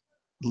because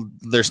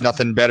there's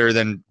nothing better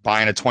than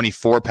buying a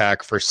 24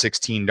 pack for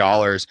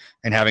 $16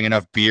 and having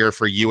enough beer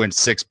for you and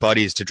 6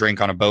 buddies to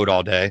drink on a boat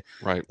all day.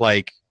 Right.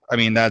 Like, I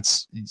mean,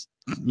 that's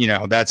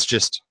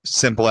just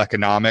simple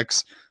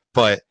economics.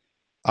 But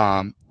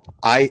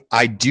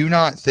I do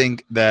not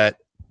think that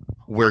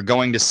we're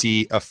going to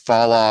see a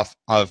fall off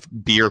of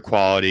beer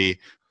quality,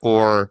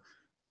 or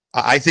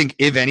I think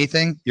if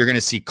anything, you're going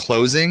to see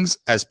closings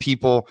as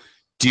people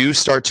do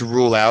start to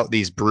rule out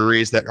these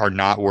breweries that are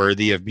not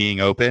worthy of being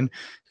open.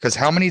 Because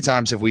how many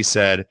times have we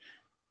said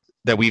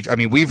that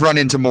we've run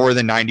into more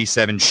than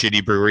 97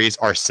 shitty breweries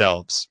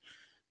ourselves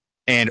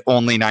and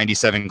only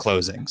 97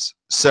 closings.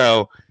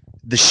 So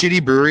the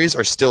shitty breweries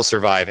are still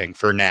surviving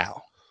for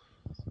now.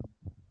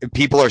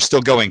 People are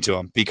still going to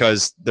them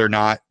because they're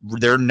not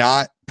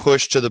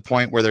pushed to the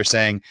point where they're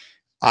saying,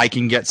 I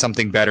can get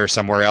something better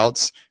somewhere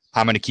else.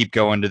 I'm going to keep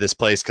going to this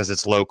place because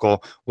it's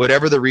local.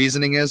 Whatever the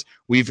reasoning is,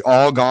 we've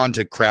all gone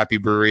to crappy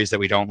breweries that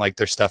we don't like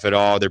their stuff at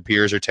all. Their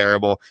beers are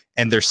terrible,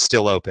 and they're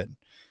still open.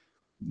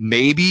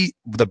 Maybe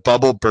the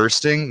bubble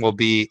bursting will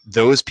be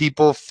those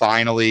people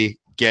finally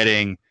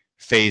getting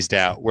phased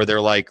out, where they're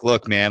like,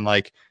 look, man,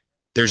 like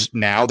there's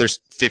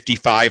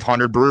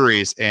 5,500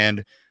 breweries,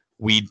 and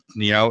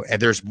and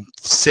there's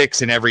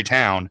 6 in every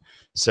town.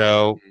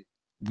 So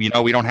we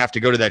don't have to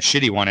go to that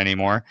shitty one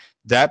anymore.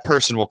 That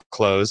person will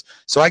close.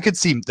 So I could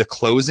see the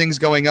closings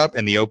going up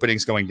and the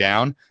openings going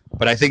down,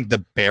 but I think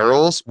the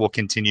barrels will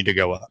continue to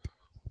go up,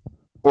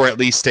 or at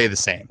least stay the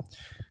same.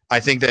 I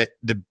think that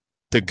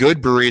the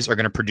good breweries are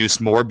going to produce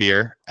more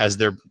beer as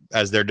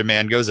their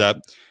demand goes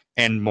up,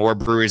 and more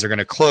breweries are going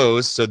to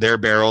close, so their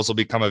barrels will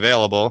become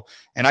available.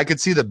 And I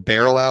could see the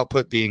barrel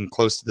output being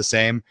close to the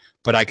same,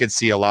 but I could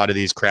see a lot of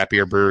these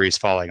crappier breweries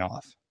falling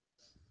off.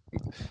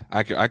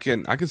 I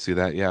can see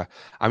that. Yeah.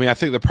 I mean, I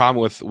think the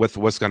problem with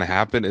what's going to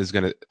happen is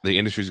the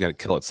industry is going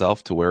to kill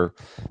itself to where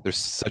there's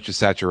such a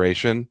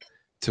saturation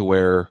to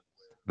where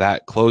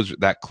that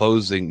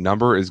closing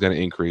number is going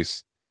to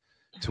increase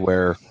to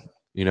where,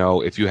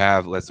 if you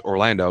have, let's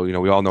Orlando,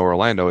 we all know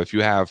Orlando. If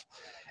you have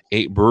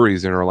 8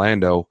 breweries in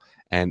Orlando,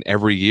 and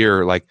every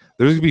year, like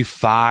there's going to be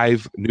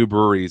 5 new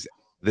breweries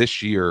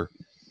this year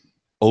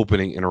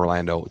opening in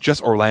Orlando,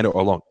 just Orlando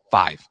alone,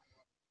 5.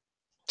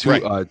 Two,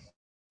 Right.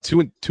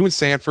 Two in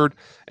Sanford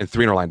and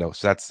 3 in Orlando.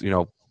 So that's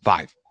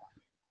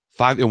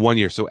 5 in 1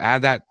 year. So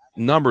add that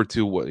number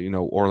to what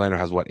Orlando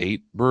has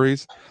 8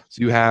 breweries.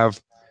 So you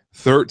have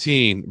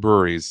 13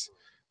 breweries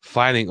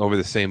fighting over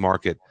the same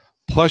market.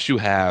 Plus you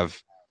have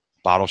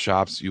bottle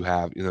shops, you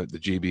have the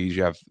GBs,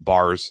 you have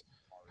bars.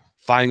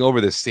 fighting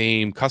over the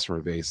same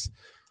customer base.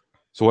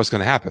 So what's going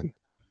to happen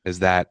is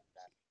that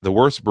the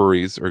worst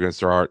breweries are going to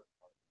start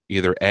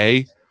either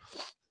A,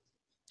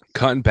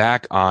 cutting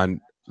back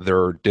on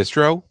their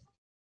distro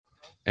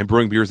and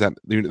brewing beers that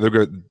they're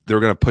going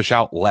to push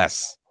out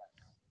less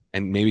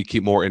and maybe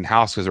keep more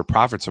in-house because their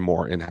profits are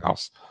more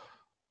in-house,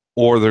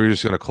 or they're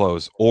just going to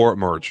close or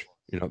merge.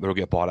 They'll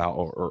get bought out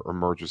or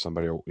merge with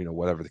somebody, or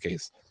whatever the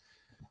case.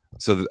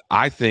 So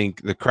I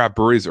think the craft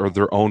breweries are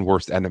their own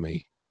worst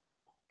enemy,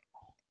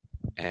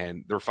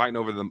 and they're fighting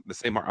over the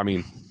same.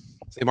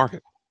 Same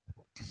market.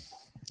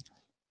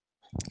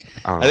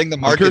 I think the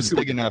market's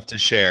big enough to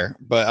share,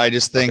 but I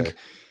just think,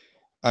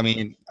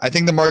 okay. I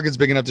think the market's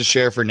big enough to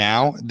share for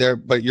now.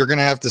 But you're going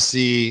to have to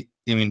see.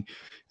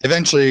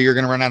 Eventually you're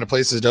going to run out of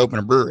places to open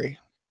a brewery.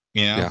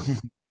 Yeah.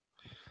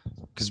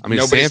 Because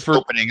nobody's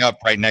opening up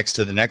right next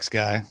to the next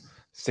guy.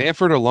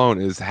 Sanford alone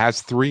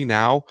has 3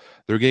 now.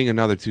 They're getting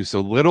another 2.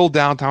 So little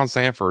downtown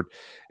Sanford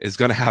is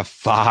going to have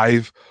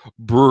 5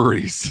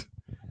 breweries.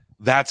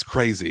 That's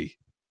crazy.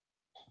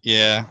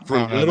 Yeah, for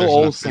little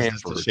old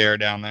Sanford to share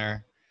down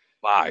there.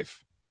 5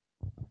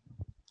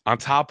 on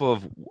top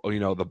of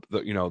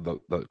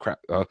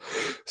the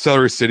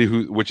Celery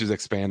City, which is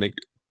expanding,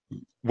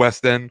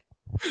 West End,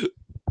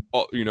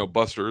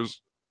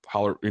 Buster's,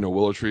 Holler,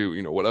 Willow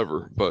Tree,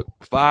 whatever. But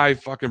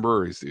 5 fucking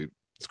breweries, dude.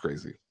 It's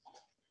crazy.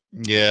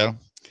 Yeah,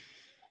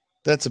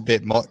 that's a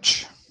bit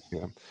much.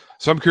 Yeah.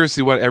 So I'm curious to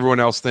see what everyone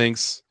else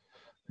thinks.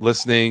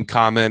 Listening,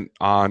 comment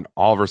on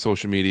all of our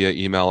social media,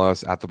 email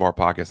us at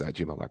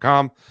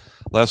thebarpodcast@gmail.com.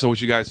 Let us know what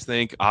you guys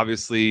think.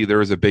 Obviously,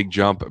 there is a big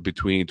jump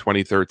between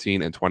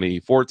 2013 and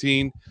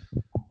 2014,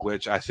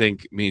 which I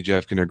think me and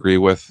Jeff can agree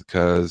with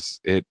because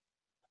it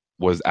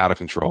was out of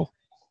control.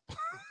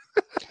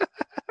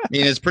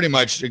 It's pretty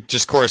much, it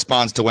just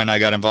corresponds to when I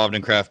got involved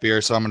in craft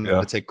beer, so I'm going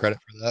to take credit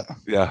for that.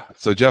 Yeah,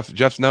 so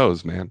Jeff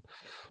knows, man.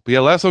 But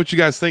yeah, let us know what you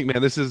guys think,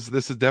 man. This is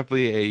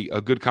definitely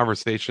a good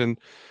conversation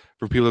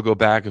for people to go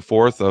back and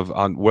forth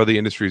on where the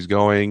industry is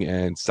going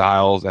and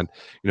styles, and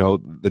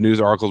the news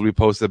articles we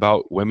posted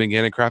about women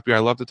getting craft beer. I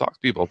love to talk to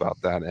people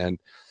about that. And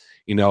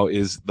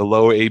is the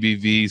low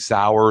ABV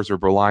sours or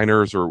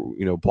Berliners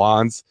or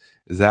blondes,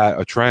 is that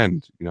a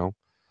trend?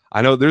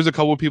 I know there's a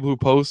couple of people who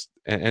post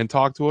and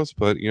talk to us,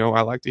 but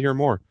I like to hear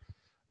more.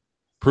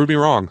 Prove me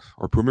wrong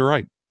or prove me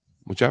right,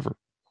 whichever.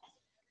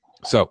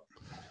 So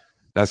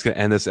that's gonna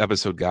end this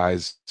episode,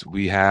 guys.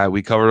 We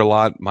covered a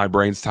lot. My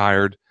brain's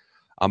tired.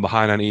 I'm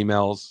behind on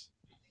emails.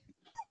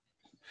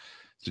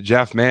 So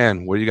Jeff,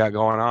 man, what do you got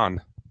going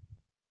on?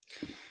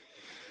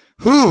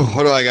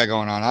 What do I got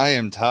going on? I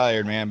am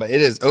tired, man, but it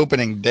is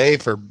opening day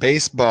for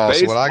baseball.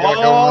 So what I got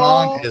going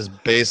on is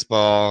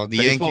baseball. The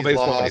Yankees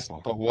lost,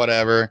 but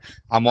whatever.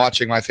 I'm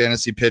watching my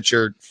fantasy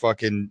pitcher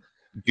fucking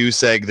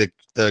goose egg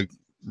the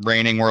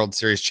reigning World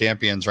Series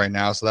champions right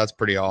now, so that's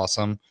pretty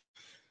awesome.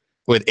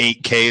 With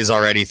 8 Ks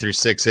already through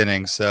 6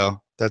 innings,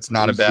 so that's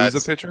not a bad.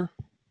 Who's the pitcher?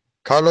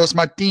 Carlos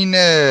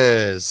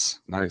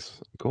Martinez. Nice.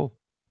 Cool.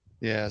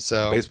 Yeah,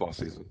 so baseball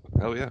season.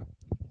 Hell yeah.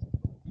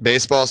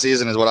 Baseball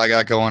season is what I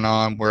got going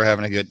on. We're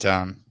having a good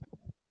time.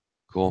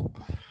 Cool.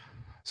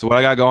 So what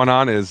I got going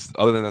on is,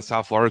 other than the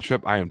South Florida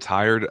trip, I am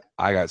tired.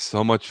 I got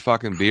so much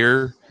fucking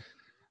beer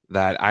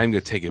that I'm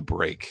going to take a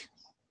break,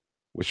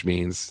 which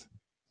means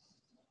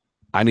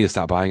I need to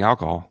stop buying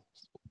alcohol.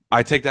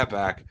 I take that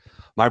back.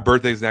 My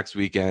birthday's next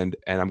weekend,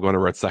 and I'm going to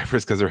Red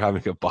Cypress because they're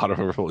having a bottle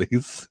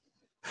release.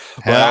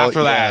 But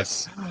after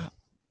that,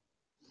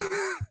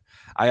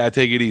 I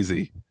take it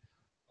easy.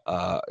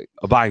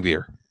 Buying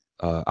beer.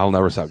 I'll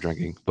never stop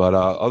drinking. But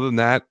other than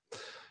that,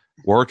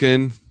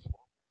 working,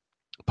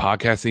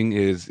 podcasting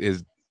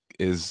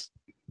is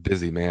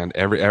busy, man.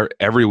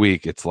 Every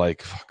week, it's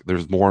like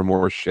there's more and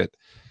more shit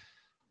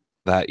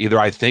that either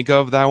I think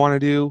of that I want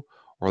to do,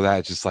 or that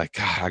it's just like,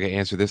 God, I got to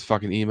answer this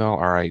fucking email.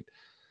 All right.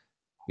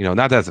 Not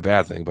that that's a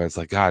bad thing, but it's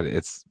like, God,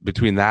 it's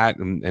between that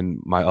and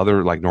my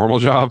other like normal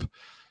job.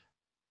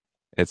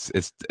 It's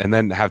and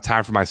then have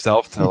time for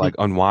myself to like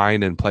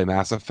unwind and play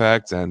Mass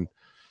Effect and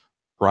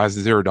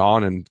Horizon Zero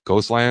Dawn and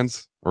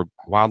Ghostlands or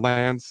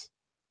Wildlands.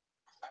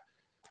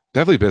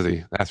 Definitely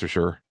busy, that's for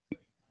sure.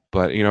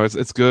 But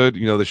it's good.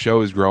 The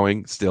show is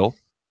growing still,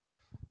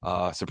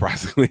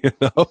 surprisingly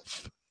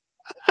enough.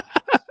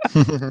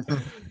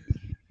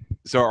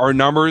 So our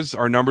numbers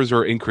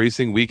are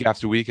increasing week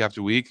after week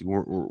after week.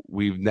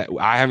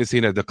 I haven't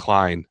seen a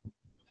decline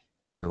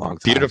in a long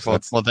time. Beautiful.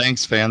 Well,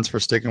 thanks, fans, for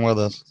sticking with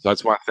us. So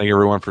that's why I thank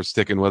everyone for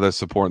sticking with us,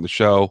 supporting the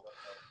show.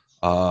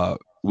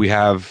 We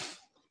have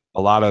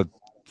a lot of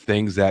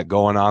things that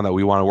going on that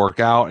we want to work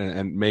out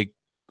and make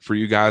for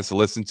you guys to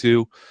listen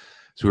to.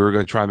 So we were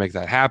going to try and make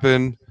that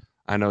happen.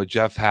 I know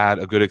Jeff had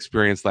a good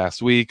experience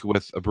last week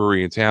with a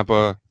brewery in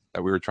Tampa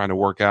that we were trying to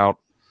work out.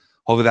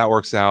 Hopefully that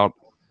works out.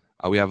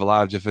 We have a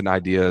lot of different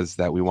ideas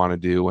that we want to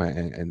do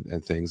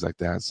and things like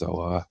that.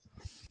 So,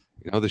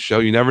 the show,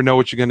 you never know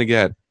what you're going to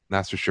get.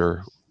 That's for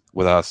sure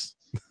with us.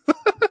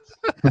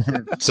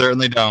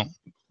 Certainly don't.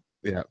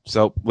 Yeah.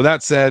 So with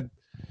that said,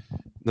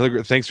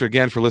 thanks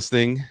again for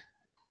listening.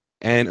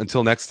 And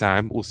until next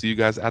time, we'll see you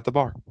guys at the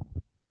bar.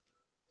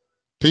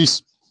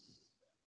 Peace.